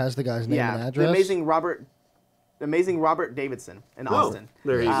page has the guy's name and Yeah, address. the amazing Robert Davidson in Austin.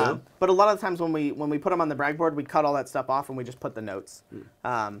 There you go. But a lot of the times when we put them on the brag board, we cut all that stuff off and we just put the notes.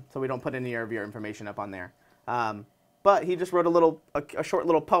 So we don't put any of your information up on there. But he just wrote a short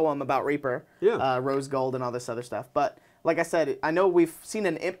little poem about Reaper, rose gold, and all this other stuff. But like I said, I know we've seen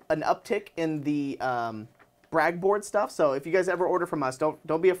an uptick in the brag board stuff. So if you guys ever order from us,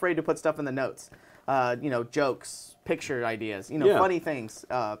 don't be afraid to put stuff in the notes. Jokes, picture ideas, funny things,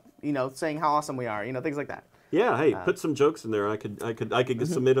 saying how awesome we are, things like that. Yeah, hey, put some jokes in there. I could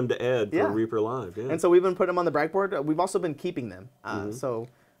submit them to Ed for Reaper Live. Yeah. And so we've been putting them on the brag board. We've also been keeping them. So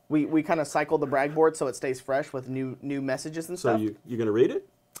we kind of cycle the brag board so it stays fresh with new messages and stuff. So you gonna read it?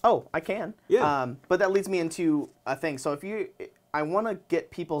 Oh, I can. Yeah. But that leads me into a thing. So I want to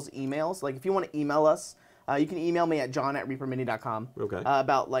get people's emails. Like if you want to email us, you can email me at john@reapermini.com. Okay.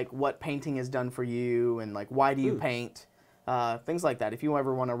 About like what painting has done for you and like why do you paint, things like that. If you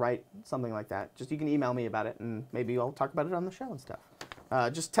ever want to write something like that, you can email me about it and maybe I'll talk about it on the show and stuff.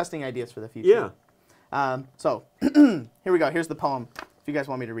 Just testing ideas for the future. Yeah. So here we go. Here's the poem. If you guys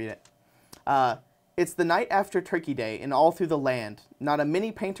want me to read it. It's the night after Turkey Day, and all through the land, not a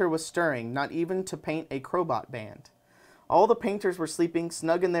mini painter was stirring, not even to paint a crowbot band. All the painters were sleeping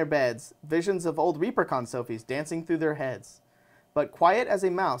snug in their beds, visions of old ReaperCon Sophies dancing through their heads. But quiet as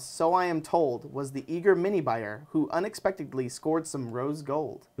a mouse, so I am told, was the eager mini buyer who unexpectedly scored some rose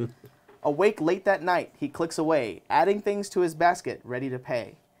gold. Awake late that night, he clicks away, adding things to his basket, ready to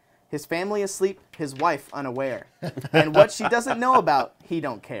pay. His family asleep, his wife unaware. And what she doesn't know about, he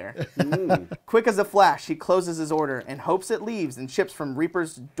don't care. Quick as a flash, he closes his order and hopes it leaves and ships from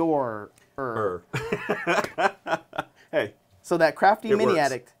Reaper's door. Hey. So that crafty It mini works.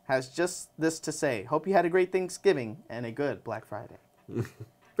 addict has just this to say. Hope you had a great Thanksgiving and a good Black Friday. Very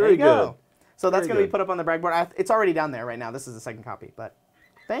There you good. go. So that's Very going to be good. put up on the brag board. It's already down there right now. This is the second copy, but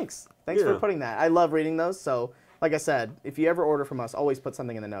thanks. Thanks for Yeah. putting that. I love reading those. So like I said, if you ever order from us, always put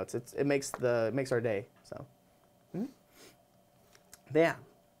something in the notes. It makes our day. So yeah.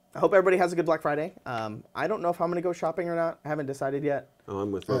 I hope everybody has a good Black Friday. I don't know if I'm going to go shopping or not. I haven't decided yet. Oh,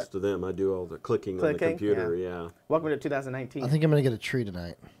 I'm with most of them. I do all the clicking on the Clicking? computer. Yeah. Welcome to 2019. I think I'm going to get a tree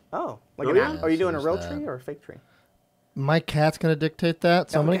tonight. Oh, like Oh, an yeah? app? Are you doing a There's real that. tree or a fake tree? My cat's going to dictate that,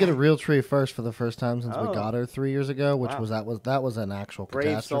 so I'm going to Okay. get a real tree first for the first time since Oh. we got her 3 years ago, which Wow. that was an actual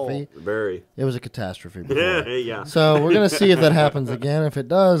Brave soul. catastrophe. Very. It was a catastrophe before. Yeah. So we're going to see if that happens again. If it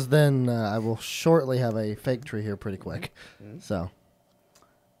does, then I will shortly have a fake tree here pretty quick. So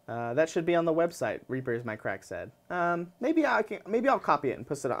That should be on the website. Reaper is my crack said. Maybe I'll copy it and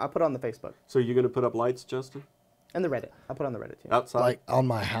I'll put it on the Facebook So you're going to put up lights, Justin? and the Reddit. I'll put it on the Reddit too. Outside? like on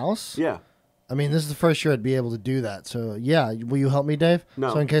my house? Yeah. I mean, this is the first year I'd be able to do that. So yeah, will you help me, Dave?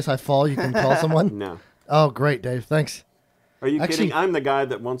 No. So in case I fall, you can call someone? No. Oh, great, Dave. Thanks. Are you Actually- kidding? I'm the guy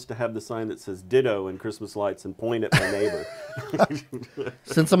that wants to have the sign that says ditto and Christmas lights and point at my neighbor.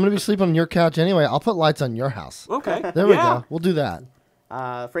 Since I'm going to be sleeping on your couch anyway, I'll put lights on your house. Okay. There we Yeah. go. We'll do that.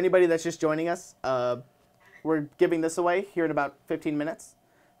 For anybody that's just joining us, we're giving this away here in about 15 minutes.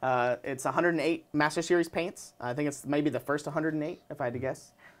 It's 108 Master Series paints. I think it's maybe the first 108, if I had to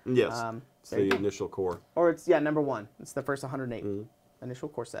guess. Yes. It's there you the go. initial core. Or it's, number one. It's the first 108 initial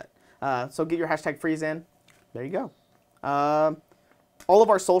core set. So get your hashtag freeze in. There you go. All of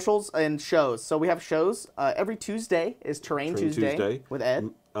our socials and shows. So we have shows. Every Tuesday is Terrain Tuesday with Ed.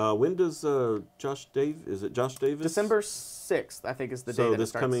 When does Josh Davis? Is it Josh Davis? December 6th, I think, is the day So that it this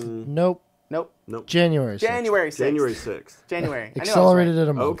starts. coming Nope. Nope. January 6th. January 6th. January 6th. January. I knew I was Accelerated right. it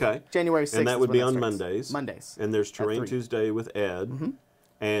a month. Okay. January 6th. And that is would when be on starts. Mondays. Mondays. And there's Terrain 3. Tuesday with Ed.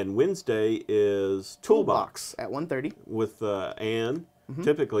 And Wednesday is Toolbox at 1:30. with Ann.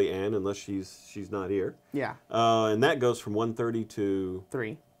 Typically Ann, unless she's not here. Yeah. And that goes from 1:30 to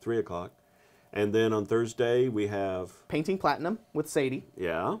 3. 3 o'clock. And then on Thursday we have, Painting Platinum with Sadie.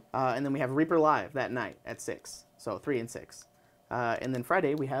 yeah, And then we have Reaper Live that night at 6. So 3 and 6. And then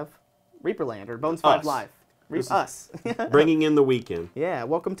Friday we have Reaperland or Bones 5 Us. Live. This is- Us. bringing in the weekend. Yeah,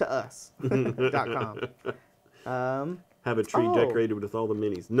 welcome to us.com. Have a tree Oh. decorated with all the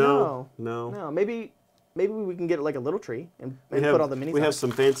minis. No. No, maybe we can get like a little tree and We put all the minis we on have it.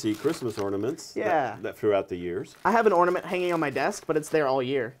 some fancy Christmas ornaments Yeah. that throughout the years. I have an ornament hanging on my desk, but it's there all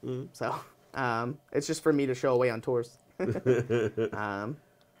year. So It's just for me to show away on tours.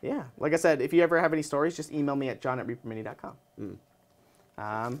 Yeah, like I said, if you ever have any stories, just email me at john@reapermini.com.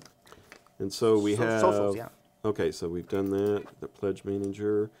 And so we have socials, yeah. Okay, so we've done that. The pledge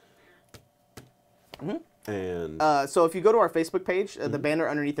manager. And So if you go to our Facebook page, the banner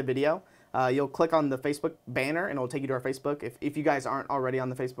underneath the video, you'll click on the Facebook banner and it'll take you to our Facebook. If you guys aren't already on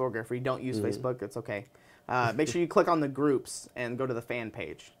the Facebook or if you don't use Facebook, it's okay. Make sure you click on the groups and go to the fan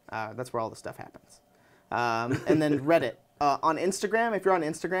page. That's where all the stuff happens. And then Reddit. On Instagram, if you're on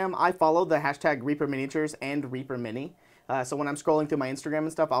Instagram, I follow the hashtag Reaper Miniatures and Reaper Mini. So when I'm scrolling through my Instagram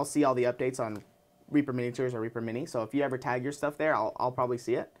and stuff, I'll see all the updates on Reaper Miniatures or Reaper Mini. So if you ever tag your stuff there, I'll probably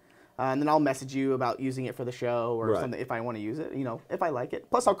see it. And then I'll message you about using it for the show or something if I want to use it, if I like it.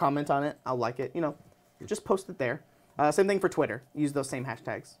 Plus, I'll comment on it. I'll like it, just post it there. Same thing for Twitter. Use those same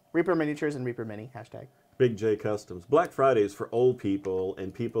hashtags. Reaper Miniatures and Reaper Mini hashtag. Big J Customs. Black Friday is for old people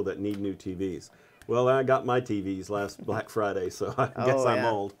and people that need new TVs. Well, I got my TVs last Black Friday, so I guess I'm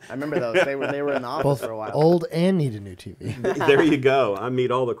old. I remember those. They were in the office for a while. Old and need a new TV. There you go. I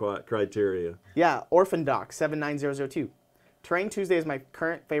meet all the criteria. Yeah, Orphan Doc 79002. Terrain Tuesday is my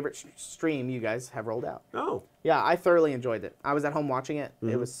current favorite stream you guys have rolled out. Oh. Yeah, I thoroughly enjoyed it. I was at home watching it.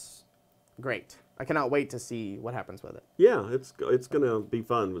 It was great. I cannot wait to see what happens with it. Yeah, it's going to be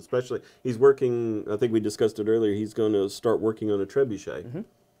fun, especially he's working, I think we discussed it earlier, he's going to start working on a trebuchet.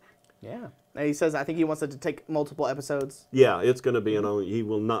 Yeah. And he says I think he wants it to take multiple episodes. Yeah, it's going to be he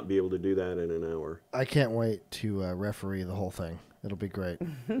will not be able to do that in an hour. I can't wait to referee the whole thing. It'll be great.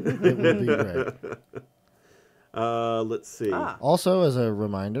 It will be great. Let's see. Also, as a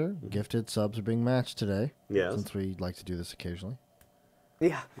reminder, gifted subs are being matched today. Yes. Since we like to do this occasionally.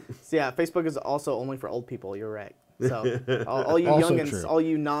 Yeah. So yeah, Facebook is also only for old people. You're right. So all you Also youngins, true. all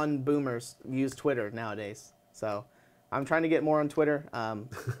you non-boomers use Twitter nowadays. So I'm trying to get more on Twitter.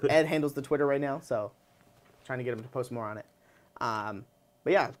 Ed handles the Twitter right now, so trying to get him to post more on it.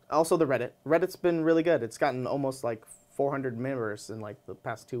 But yeah, also the Reddit. Reddit's been really good. It's gotten almost like 400 members in like the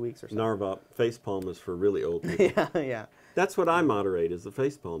past 2 weeks or so. Narvop facepalm is for really old people. Yeah. That's what I moderate, is the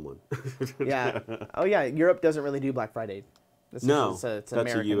facepalm one. Yeah. Oh yeah, Europe doesn't really do Black Friday. It's That's an a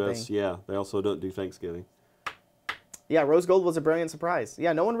American U.S. thing. Yeah, they also don't do Thanksgiving. Yeah, Rose Gold was a brilliant surprise.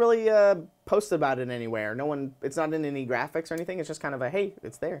 Yeah, no one really posted about it anywhere. It's not in any graphics or anything. It's just kind of a, hey,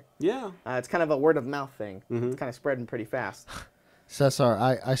 it's there. Yeah. It's kind of a word of mouth thing. It's kind of spreading pretty fast. Cesar,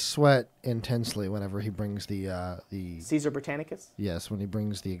 I sweat intensely whenever he brings the Caesar Britannicus? Yes, when he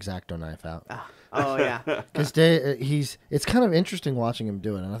brings the X-Acto knife out. Oh, yeah. Because it's kind of interesting watching him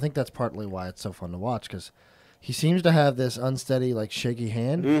do it, and I think that's partly why it's so fun to watch, because he seems to have this unsteady, like, shaky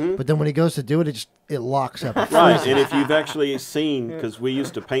hand, but then when he goes to do it, it locks up. Right, and if you've actually seen, because we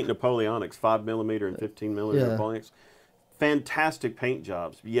used to paint Napoleonics, 5mm and 15mm Napoleonics, fantastic paint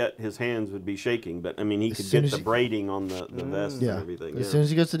jobs, yet his hands would be shaking, but, I mean, he could get the braiding on the vest and everything. As soon as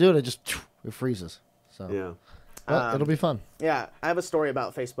he gets to do it, it freezes. So. Yeah. But it'll be fun. Yeah, I have a story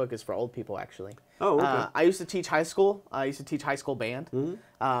about Facebook. It's for old people, actually. Oh, okay. I used to teach high school. I used to teach high school band,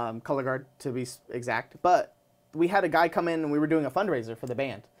 color guard to be exact. But we had a guy come in and we were doing a fundraiser for the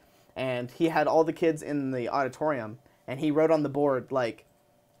band. And he had all the kids in the auditorium, and he wrote on the board, like,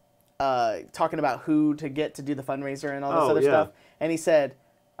 talking about who to get to do the fundraiser and all this other stuff. And he said,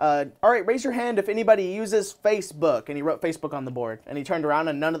 all right, raise your hand if anybody uses Facebook. And he wrote Facebook on the board. And he turned around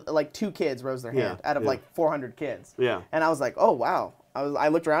and like 2 kids rose their hand out of like 400 kids. Yeah. And I was like, oh, wow. I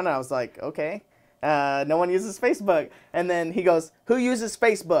looked around and I was like, okay. No one uses Facebook. And then he goes, who uses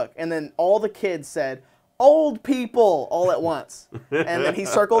Facebook? And then all the kids said, old people, all at once. And then he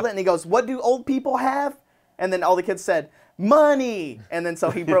circled it and he goes, what do old people have? And then all the kids said, money. And then so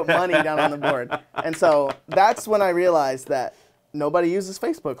he wrote money down on the board. And so that's when I realized that nobody uses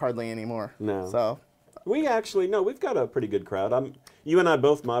Facebook hardly anymore. No. So we actually, we've got a pretty good crowd. You and I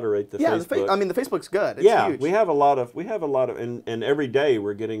both moderate the Facebook. I mean, the Facebook's good. It's huge. we have a lot of, and every day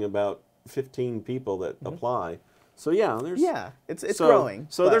we're getting about 15 people that apply. So yeah, it's growing.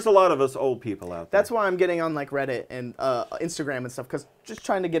 So there's a lot of us old people out there. That's why I'm getting on like Reddit and Instagram and stuff, because just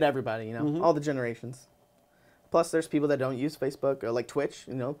trying to get everybody, all the generations. Plus, there's people that don't use Facebook or like Twitch.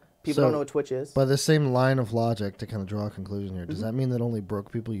 People don't know what Twitch is. By the same line of logic, to kind of draw a conclusion here, does that mean that only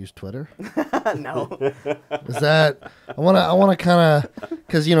broke people use Twitter? No. Is that I want to kind of,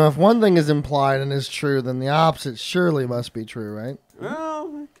 because if one thing is implied and is true, then the opposite surely must be true, right?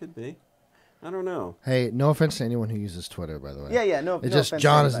 Well, it could be. I don't know. Hey, no offense to anyone who uses Twitter, by the way. Yeah, no. It's just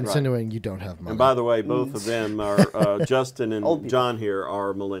John is insinuating you don't have money. And by the way, both of them are Justin and John here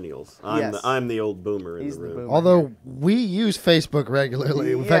are millennials. I'm the old boomer in the room. Boomer. Although we use Facebook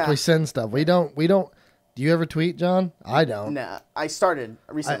regularly. In fact, we send stuff. We don't. Do you ever tweet, John? I don't. Nah, I started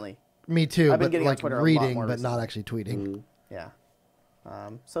recently. Me too, I've been but getting on like Twitter a lot reading, more but not recently. actually tweeting. Yeah.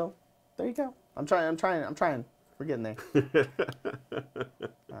 So there you go. I'm trying. We're getting there.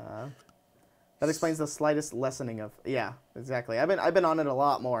 That explains the slightest lessening of. Yeah, exactly. I've been on it a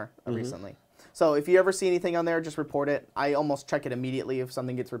lot more recently. So if you ever see anything on there, just report it. I almost check it immediately if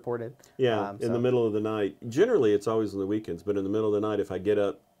something gets reported. Yeah, in the middle of the night. Generally, it's always on the weekends, but in the middle of the night, if I get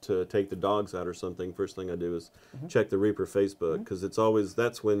up to take the dogs out or something, first thing I do is check the Reaper Facebook, because it's always,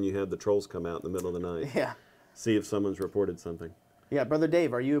 that's when you have the trolls come out in the middle of the night. Yeah. See if someone's reported something. Yeah, Brother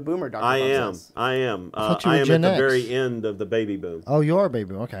Dave, are you a boomer, Dr. I Bob am. says? I am. thought you I were am Gen at the X. very end of the baby boom. Oh, you are a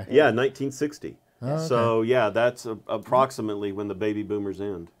baby. Okay. Yeah, 1960. Oh, okay. So, yeah, that's approximately when the baby boomers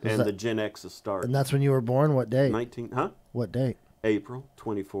end Is and that- the Gen X's start. And that's when you were born. What date? What date? April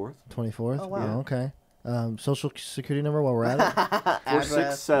 24th. 24th. Oh, wow. Yeah, okay. Social security number while we're at it.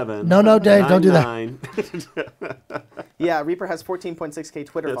 467. No, Dave, don't do that. 99. Yeah, Reaper has 14.6K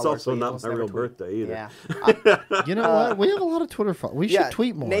Twitter It's followers. also so you not almost my never real tweet. birthday either. Yeah. You know what? We have a lot of Twitter followers. We should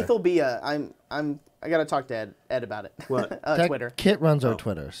tweet more. Nathan will be. I gotta talk to Ed about it. What? Twitter. Kit runs our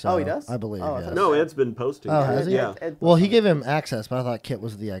Twitter. So Oh, he does? I believe. Oh, I yes. thought No, Ed's been posting. Oh, has he? Yeah. Ed Well, he posts gave him access, but I thought Kit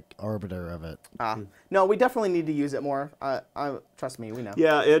was the arbiter of it. No, we definitely need to use it more. Trust me, we know.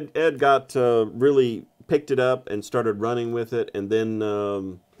 Yeah, Ed got really picked it up and started running with it, and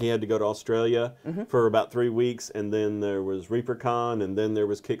then he had to go to Australia for about 3 weeks, and then there was ReaperCon, and then there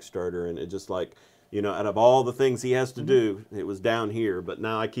was Kickstarter, and it just like, you know, out of all the things he has to do, it was down here. But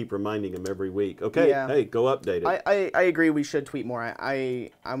now I keep reminding him every week. Okay, Yeah. hey, go update it. I agree. We should tweet more. I'm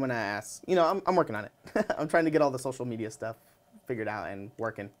gonna ask. You know, I'm working on it. I'm trying to get all the social media stuff figured out and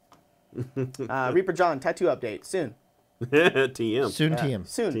working. Reaper John tattoo update soon. TM. Soon, Yeah, TM.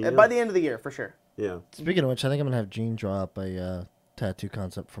 soon. TM. By the end of the year for sure. Yeah. Speaking of which, I think I'm gonna have Gene draw up a tattoo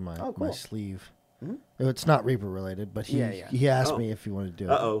concept for my Oh, cool. my sleeve. It's not Reaper related, but he asked me if he wanted to do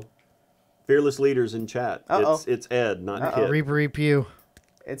it. Uh-oh. Fearless leaders in chat. It's Ed, not Kit. Reaper Pugh.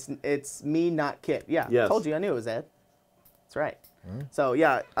 It's me, not Kit. Yeah. Yes. Told you. I knew it was Ed. That's right. So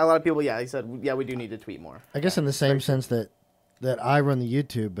yeah, a lot of people. Yeah, he said. Yeah, we do need to tweet more. I guess in the same sense that I run the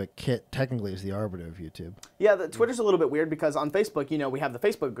YouTube, but Kit technically is the arbiter of YouTube. Yeah, the Twitter's a little bit weird because on Facebook, you know, we have the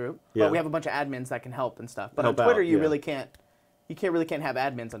Facebook group, Yeah. but we have a bunch of admins that can help and stuff. But Help on Twitter, out, you yeah. really can't. You can't have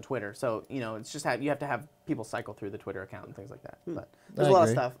admins on Twitter. So you know, it's just you have to have people cycle through the Twitter account and things like that. But there's a lot of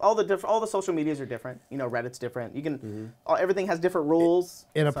agree. stuff. All the social medias are different. You know, Reddit's different. You can everything has different rules.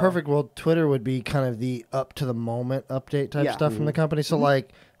 In a so- perfect world, Twitter would be kind of the up to the moment update type Yeah. stuff from the company. So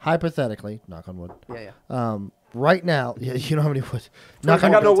like hypothetically, knock on wood. Yeah. Right now, you know how many wood? I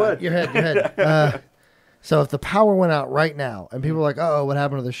got no wood. Your head. So if the power went out right now and people were like, "Oh, what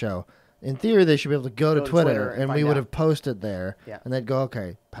happened to the show?" In theory, they should be able to go to Twitter and we find would out. have posted there, Yeah. and they'd go,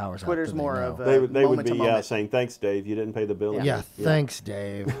 "Okay, power's out." Twitter's Do they more know? of a They would moment be to moment. saying, thanks, Dave. You didn't pay the bill. Yeah, thanks,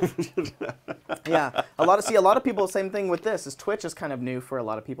 Dave. Yeah, a lot of people. Same thing with this. Is Twitch is kind of new for a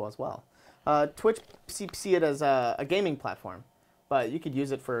lot of people as well. Twitch see it as a gaming platform, but you could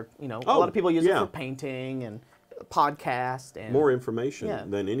use it for a lot of people use it for painting and podcast and More information Yeah.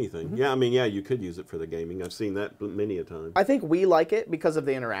 than anything. Yeah, I mean, yeah, you could use it for the gaming. I've seen that many a time. I think we like it because of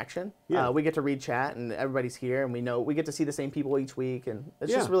the interaction. Yeah. We get to read chat and everybody's here and we get to see the same people each week and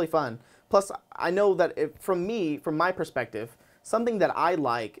it's just Yeah. really fun. Plus, I know that from my perspective, something that I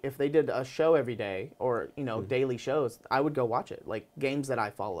like, if they did a show every day or, daily shows, I would go watch it, like games that I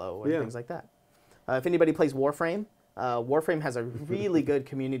follow and Yeah. things like that. If anybody plays Warframe, Warframe has a really good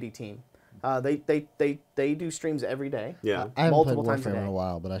community team. They do streams every day. Yeah. I haven't played multiple times a Warframe in day. a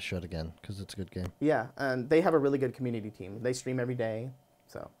while, but I should again because it's a good game. Yeah, and they have a really good community team. They stream every day,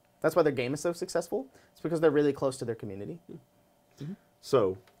 so that's why their game is so successful. It's because they're really close to their community.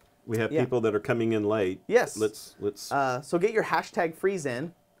 So, we have Yeah. people that are coming in late. Yes. Let's So get your hashtag freeze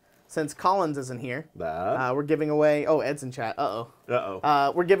in, since Collins isn't here. that. We're giving away. Oh, Ed's in chat.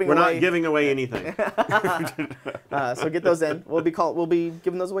 Uh-oh. We're giving We're away. not giving away anything. So get those in. We'll be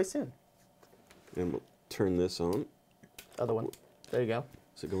giving those away soon. And we'll turn this on. Other one. There you go.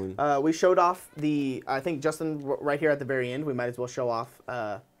 Is it going? We showed off I think Justin right here at the very end. We might as well show off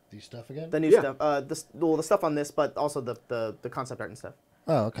These stuff again? the new Yeah. stuff. The stuff on this, but also the concept art and stuff.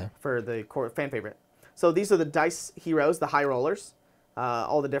 Oh, okay. For the core fan favorite. So these are the dice heroes, the high rollers,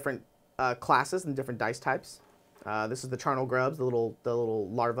 all the different classes and different dice types. This is the charnel grubs, the little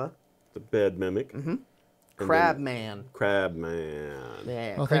larva. The bed mimic. Mm-hmm. Crab man. Crab man.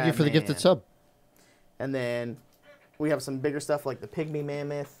 Yeah. Well, thank you crab for the gifted man. sub. And then we have some bigger stuff like the pygmy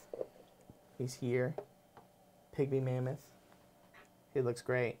mammoth. He's here. Pygmy mammoth. He looks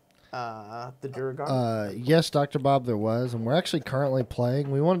great. The Duragar. Yes, Dr. Bob, there was, and we're actually currently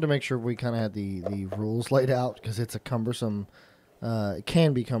playing. We wanted to make sure we kind of had the rules laid out because it's a cumbersome It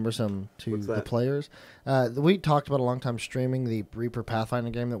can be cumbersome to What's the that? players. We talked about a long time streaming the Reaper Pathfinder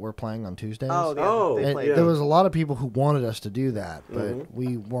game that we're playing on Tuesdays. Oh, yeah, Oh, they And played. yeah. there was a lot of people who wanted us to do that, but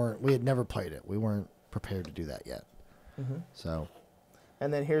Mm-hmm. we had never played it. We weren't prepared to do that yet. So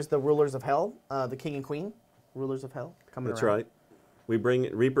And then here's the Rulers of Hell, the King and Queen, Rulers of Hell coming That's around. right.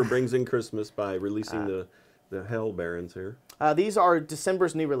 Reaper brings in Christmas by releasing the Hell Barons here. These are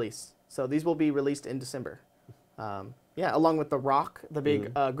December's new release, so these will be released in December. Yeah, along with the Rock, the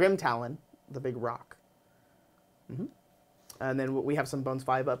big Grim Talon, the big Rock. And then we have some Bones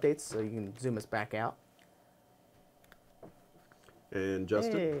 5 updates, so you can zoom us back out. And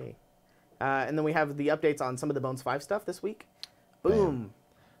Justin? Hey. And then we have the updates on some of the Bones 5 stuff this week. Boom.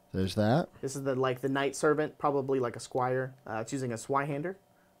 there's that. This is the Knight Servant, probably like a squire. It's using a Swyhander.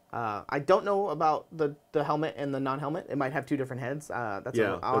 I don't know about the helmet and the non-helmet. It might have two different heads. I'll have That's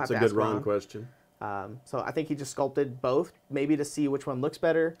to a good ask Ron Ron. question. So I think he just sculpted both, maybe to see which one looks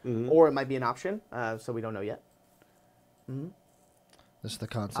better, or it might be an option. So we don't know yet. This is the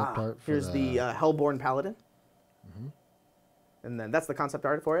concept art. For Here's the Hellborn Paladin. And then that's the concept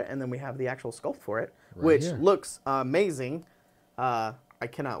art for it. And then we have the actual sculpt for it, Right which here. looks amazing. I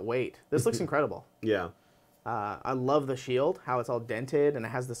cannot wait. This looks incredible. Yeah. I love the shield, how it's all dented and it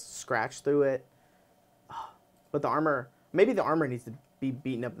has this scratch through it. But the armor, maybe the armor needs to be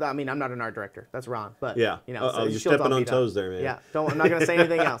beaten up. I mean, I'm not an art director. That's Ron. But Yeah. you know, Uh-oh, the you're shield's stepping all on beat up. toes there, man. Yeah, I'm not gonna say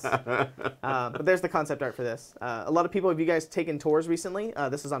anything else. But there's the concept art for this. A lot of people, have you guys taken tours recently?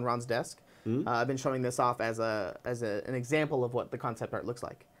 This is on Ron's desk. I've been showing this off as an example of what the concept art looks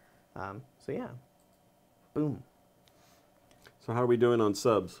like. So yeah, boom. So how are we doing on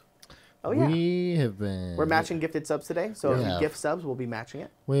subs? Oh yeah, We have been. we're matching gifted subs today. So if Yeah. you gift subs, we'll be matching it.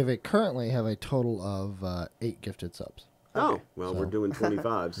 We currently have a total of 8 gifted subs. Oh, Okay. well, So- we're doing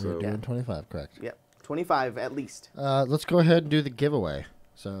 25, We're so doing 25, correct? Yep, 25 at least. Let's go ahead and do the giveaway.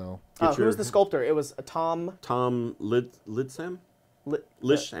 So Get Who was your- the sculptor? It was a Tom. Tom Lidsam? Li-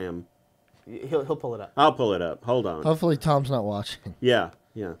 Lisham. He'll pull it up. I'll pull it up. Hold on. hopefully Tom's not watching. Yeah,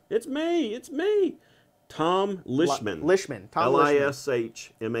 yeah. It's me. Tom Lishman. Lishman. Tom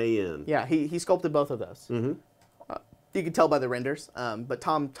Lishman. Lishman. Yeah, he sculpted both of those. Mm-hmm. You can tell by the renders. But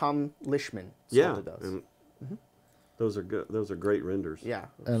Tom Lishman Yeah. sculpted those. And those are good. Those are great renders. Yeah.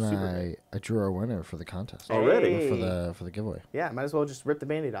 And super great. I drew our winner for the contest. Already? Hey. For the giveaway. Yeah, might as well just rip the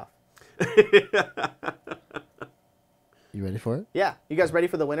Band-Aid off. You ready for it? Yeah. You guys ready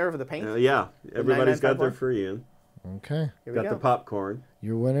for the winner of the paint? Yeah. Everybody's got their 9951? free in. Okay. Here we Got go. the popcorn.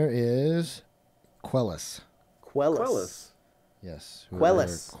 Your winner is Quellis. Quellis. Quellis. Yes.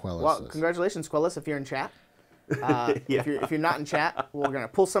 Quellis. Quellis Well, is. congratulations, Quellis, if you're in chat. Yeah. If you're not in chat, we're going to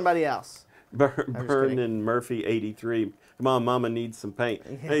pull somebody else. Burn and Murphy 83. Come on, Mama needs some paint.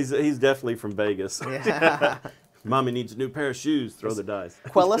 He's definitely from Vegas. Yeah. Mommy needs a new pair of shoes. Throw the dice.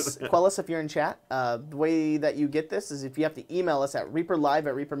 Quellis, if you're in chat, the way that you get this is if you have to email us at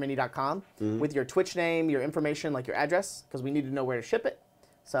reaperlive@reapermini.com with your Twitch name, your information, like your address, because we need to know where to ship it.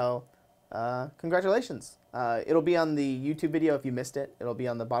 So, congratulations. It'll be on the YouTube video if you missed it. It'll be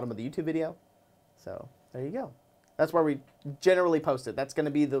on the bottom of the YouTube video. So, there you go. That's where we generally post it. That's going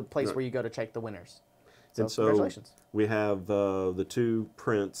to be the place Right. where you go to check the winners. So, And so congratulations. we have the 2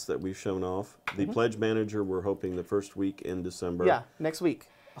 prints that we've shown off. The Pledge Manager, we're hoping the first week in December. Yeah, next week,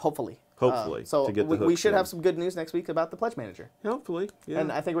 hopefully. Hopefully, So to get the we hooks should in. have some good news next week about the Pledge Manager. Hopefully, yeah.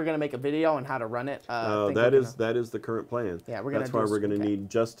 And I think we're going to make a video on how to run it. I think that we're is the current plan. Yeah, we're gonna That's do why a we're going to screen cap. need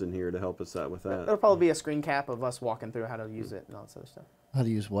Justin here to help us out with It'll that. probably be a screen cap of us walking through how to use it and all this other stuff. How to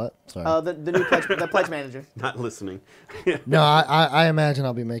use what? Sorry. The new pledge, the Pledge Manager. Not listening. No, I imagine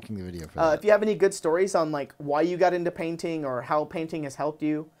I'll be making the video for that. If you have any good stories on like why you got into painting or how painting has helped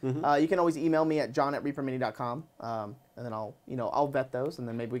you, you can always email me at john@reapermini.com, and then I'll vet those, and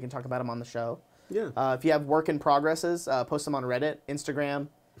then maybe we can talk about them on the show. Yeah. If you have work in progresses, post them on Reddit, Instagram.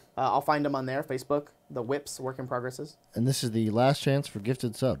 I'll find them on there, Facebook, the Whips work in progresses. And this is the last chance for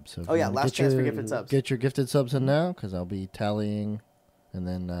gifted subs. So if Oh, you yeah, wanna last get chance for your- gifted subs. Get your gifted subs in now, because I'll be tallying and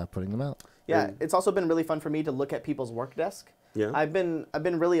then putting them out. Yeah, it's also been really fun for me to look at people's work desk. Yeah. I've been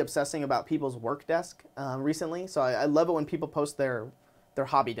really obsessing about people's work desk recently. So I love it when people post their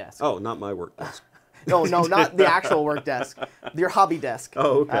hobby desk. Oh, not my work desk. No, not the actual work desk. Your hobby desk.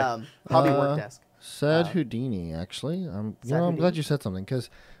 Oh, okay. Hobby work desk. Sad Houdini, actually. I'm Houdini. glad you said something, because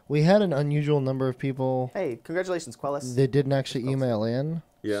we had an unusual number of people Hey, congratulations, Quellis. that didn't actually email in.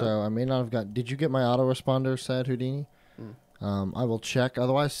 Yeah. So I may not have got. Did you get my autoresponder, Sad Houdini? I will check.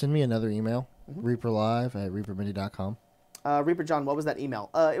 Otherwise, send me another email. reaperlive@reapermini.com. Reaper John, what was that email?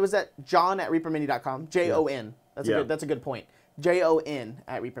 It was at john@reapermini.com. JON. That's a good point.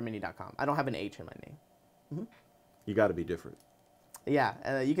 JON@reapermini.com. I don't have an H in my name. You got to be different.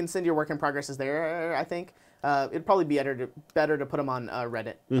 Yeah, you can send your work in progresses there. I think it'd probably be better to put them on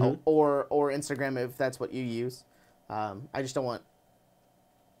Reddit or Instagram if that's what you use. I just don't want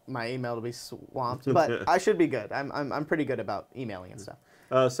my email to be swamped, but I should be good. I'm pretty good about emailing and stuff.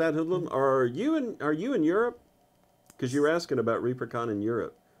 Sad Hoodlum, are you in Europe? Because you were asking about ReaperCon in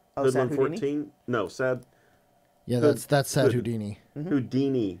Europe. Oh, Hoodlum Sad 14? No, Sad. Yeah, that's Sad Houdini.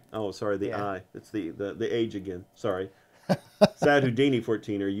 Houdini. Oh, sorry, the Yeah. I. It's the age again. Sorry. Sad Houdini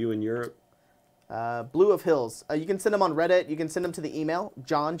 14. Are you in Europe? Blue of Hills. You can send them on Reddit. You can send them to the email,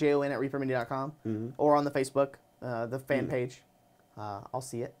 John, Jon, at reapermedia.com, or on the Facebook, the fan page. I'll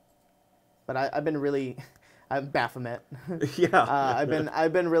see it. But I've been really, I'm Baphomet. Yeah.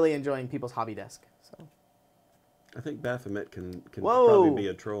 I've been really enjoying people's hobby desk. So. I think Baphomet can Whoa. probably be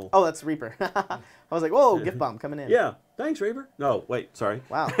a troll. Oh, that's Reaper. I was like, whoa, gift bomb coming in. Yeah. Thanks, Reaper. No, wait, sorry.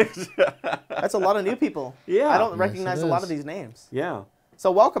 Wow. That's a lot of new people. Yeah. I don't Yes, recognize it a lot is. of these names. Yeah.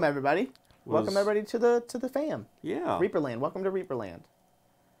 So welcome everybody. Was- Welcome everybody to the fam. Yeah. Reaperland. Welcome to Reaperland.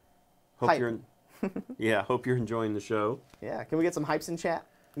 Hope Hype. you're yeah, hope you're enjoying the show. Yeah. Can we get some hypes in chat?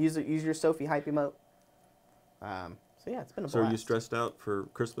 Use your Sophie hype emote. So yeah, it's been a So blast. are you stressed out for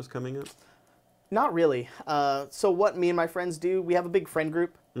Christmas coming up? Not really. So what me and my friends do, we have a big friend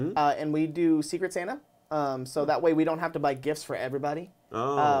group, and we do Secret Santa. So that way we don't have to buy gifts for everybody.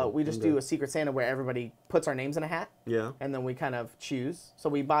 Oh. We just do a Secret Santa where everybody puts our names in a hat, Yeah. and then we kind of choose. So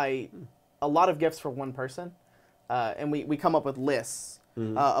we buy a lot of gifts for one person, and we come up with lists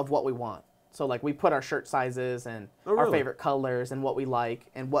of what we want. So like we put our shirt sizes and Oh, our really? favorite colors and what we like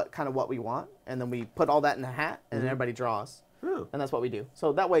and what we want, and then we put all that in a hat, and then everybody draws. Oh. And that's what we do.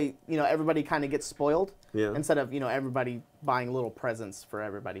 So that way, everybody kind of gets spoiled Yeah. instead of, everybody buying little presents for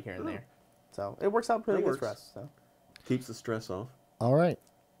everybody here and there. So it works out pretty That good for works. us. So. Keeps the stress off. All right.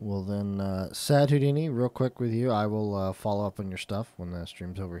 Well, then, Sad Houdini, real quick with you. I will follow up on your stuff when the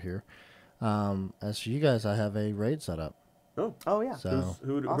stream's over here. As for you guys, I have a raid set up. Oh. Oh, yeah. So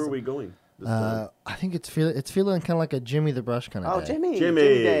Who are Awesome. we going this time? I think it's feeling kind of like a Jimmy the Brush kind of Oh, day. Jimmy. Jimmy.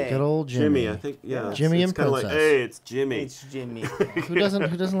 Day. Good old Jimmy. I think, yeah. Jimmy it's and kinda like, Princess. hey, it's Jimmy. It's Jimmy. Who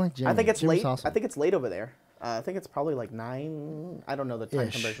doesn't like Jimmy? I think it's Jimmy's late. Awesome. I think it's late over there. I think it's probably like 9. I don't know the time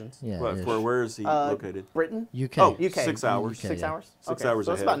Ish. conversions. Yeah. What, ish. where is he located? Britain? UK. Oh, UK. 6 hours. UK. 6 yeah. hours? 6 Okay, hours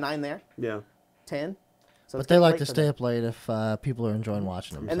so it's ahead. about 9 there. Yeah. 10. So But it's they getting like late to for stay them. up late if people are enjoying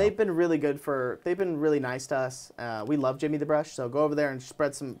watching them. And so. they've been really good they've been really nice to us. We love Jimmy the Brush, so go over there and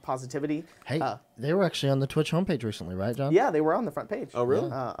spread some positivity. Hey, they were actually on the Twitch homepage recently, right, John? Yeah, they were on the front page. Oh, really?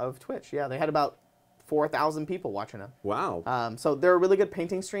 Of Twitch. Yeah, they had about 4,000 people watching them. Wow. So they're a really good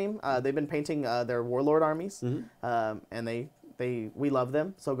painting stream. They've been painting their warlord armies, Mm-hmm. and we love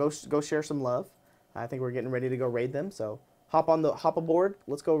them. So go share some love. I think we're getting ready to go raid them. So hop aboard.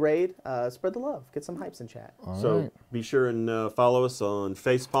 Let's go raid. Spread the love. Get some hypes in chat. All So right. be sure and follow us on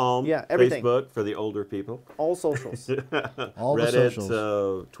Facepalm, Yeah, everything. Facebook for the older people, All socials, All the Reddit,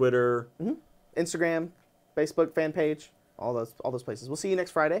 socials. Twitter. Instagram, Facebook fan page, all those places. We'll see you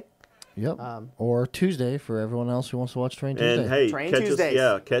next Friday. Yep. Or Tuesday for everyone else who wants to watch Train Tuesday. And hey, Train catch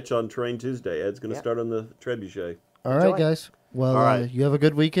Tuesdays. catch on Train Tuesday. Ed's going to Yeah. start on the trebuchet. All right, enjoy. guys. Well, All right. you have a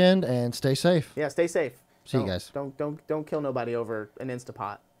good weekend and stay safe. Yeah, stay safe. See you Don't- guys. Don't kill nobody over an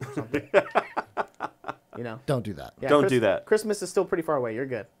Instapot or something. Don't do that. Yeah, Don't do that. Christmas is still pretty far away. You're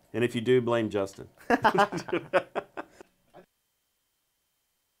good. And if you do, blame Justin.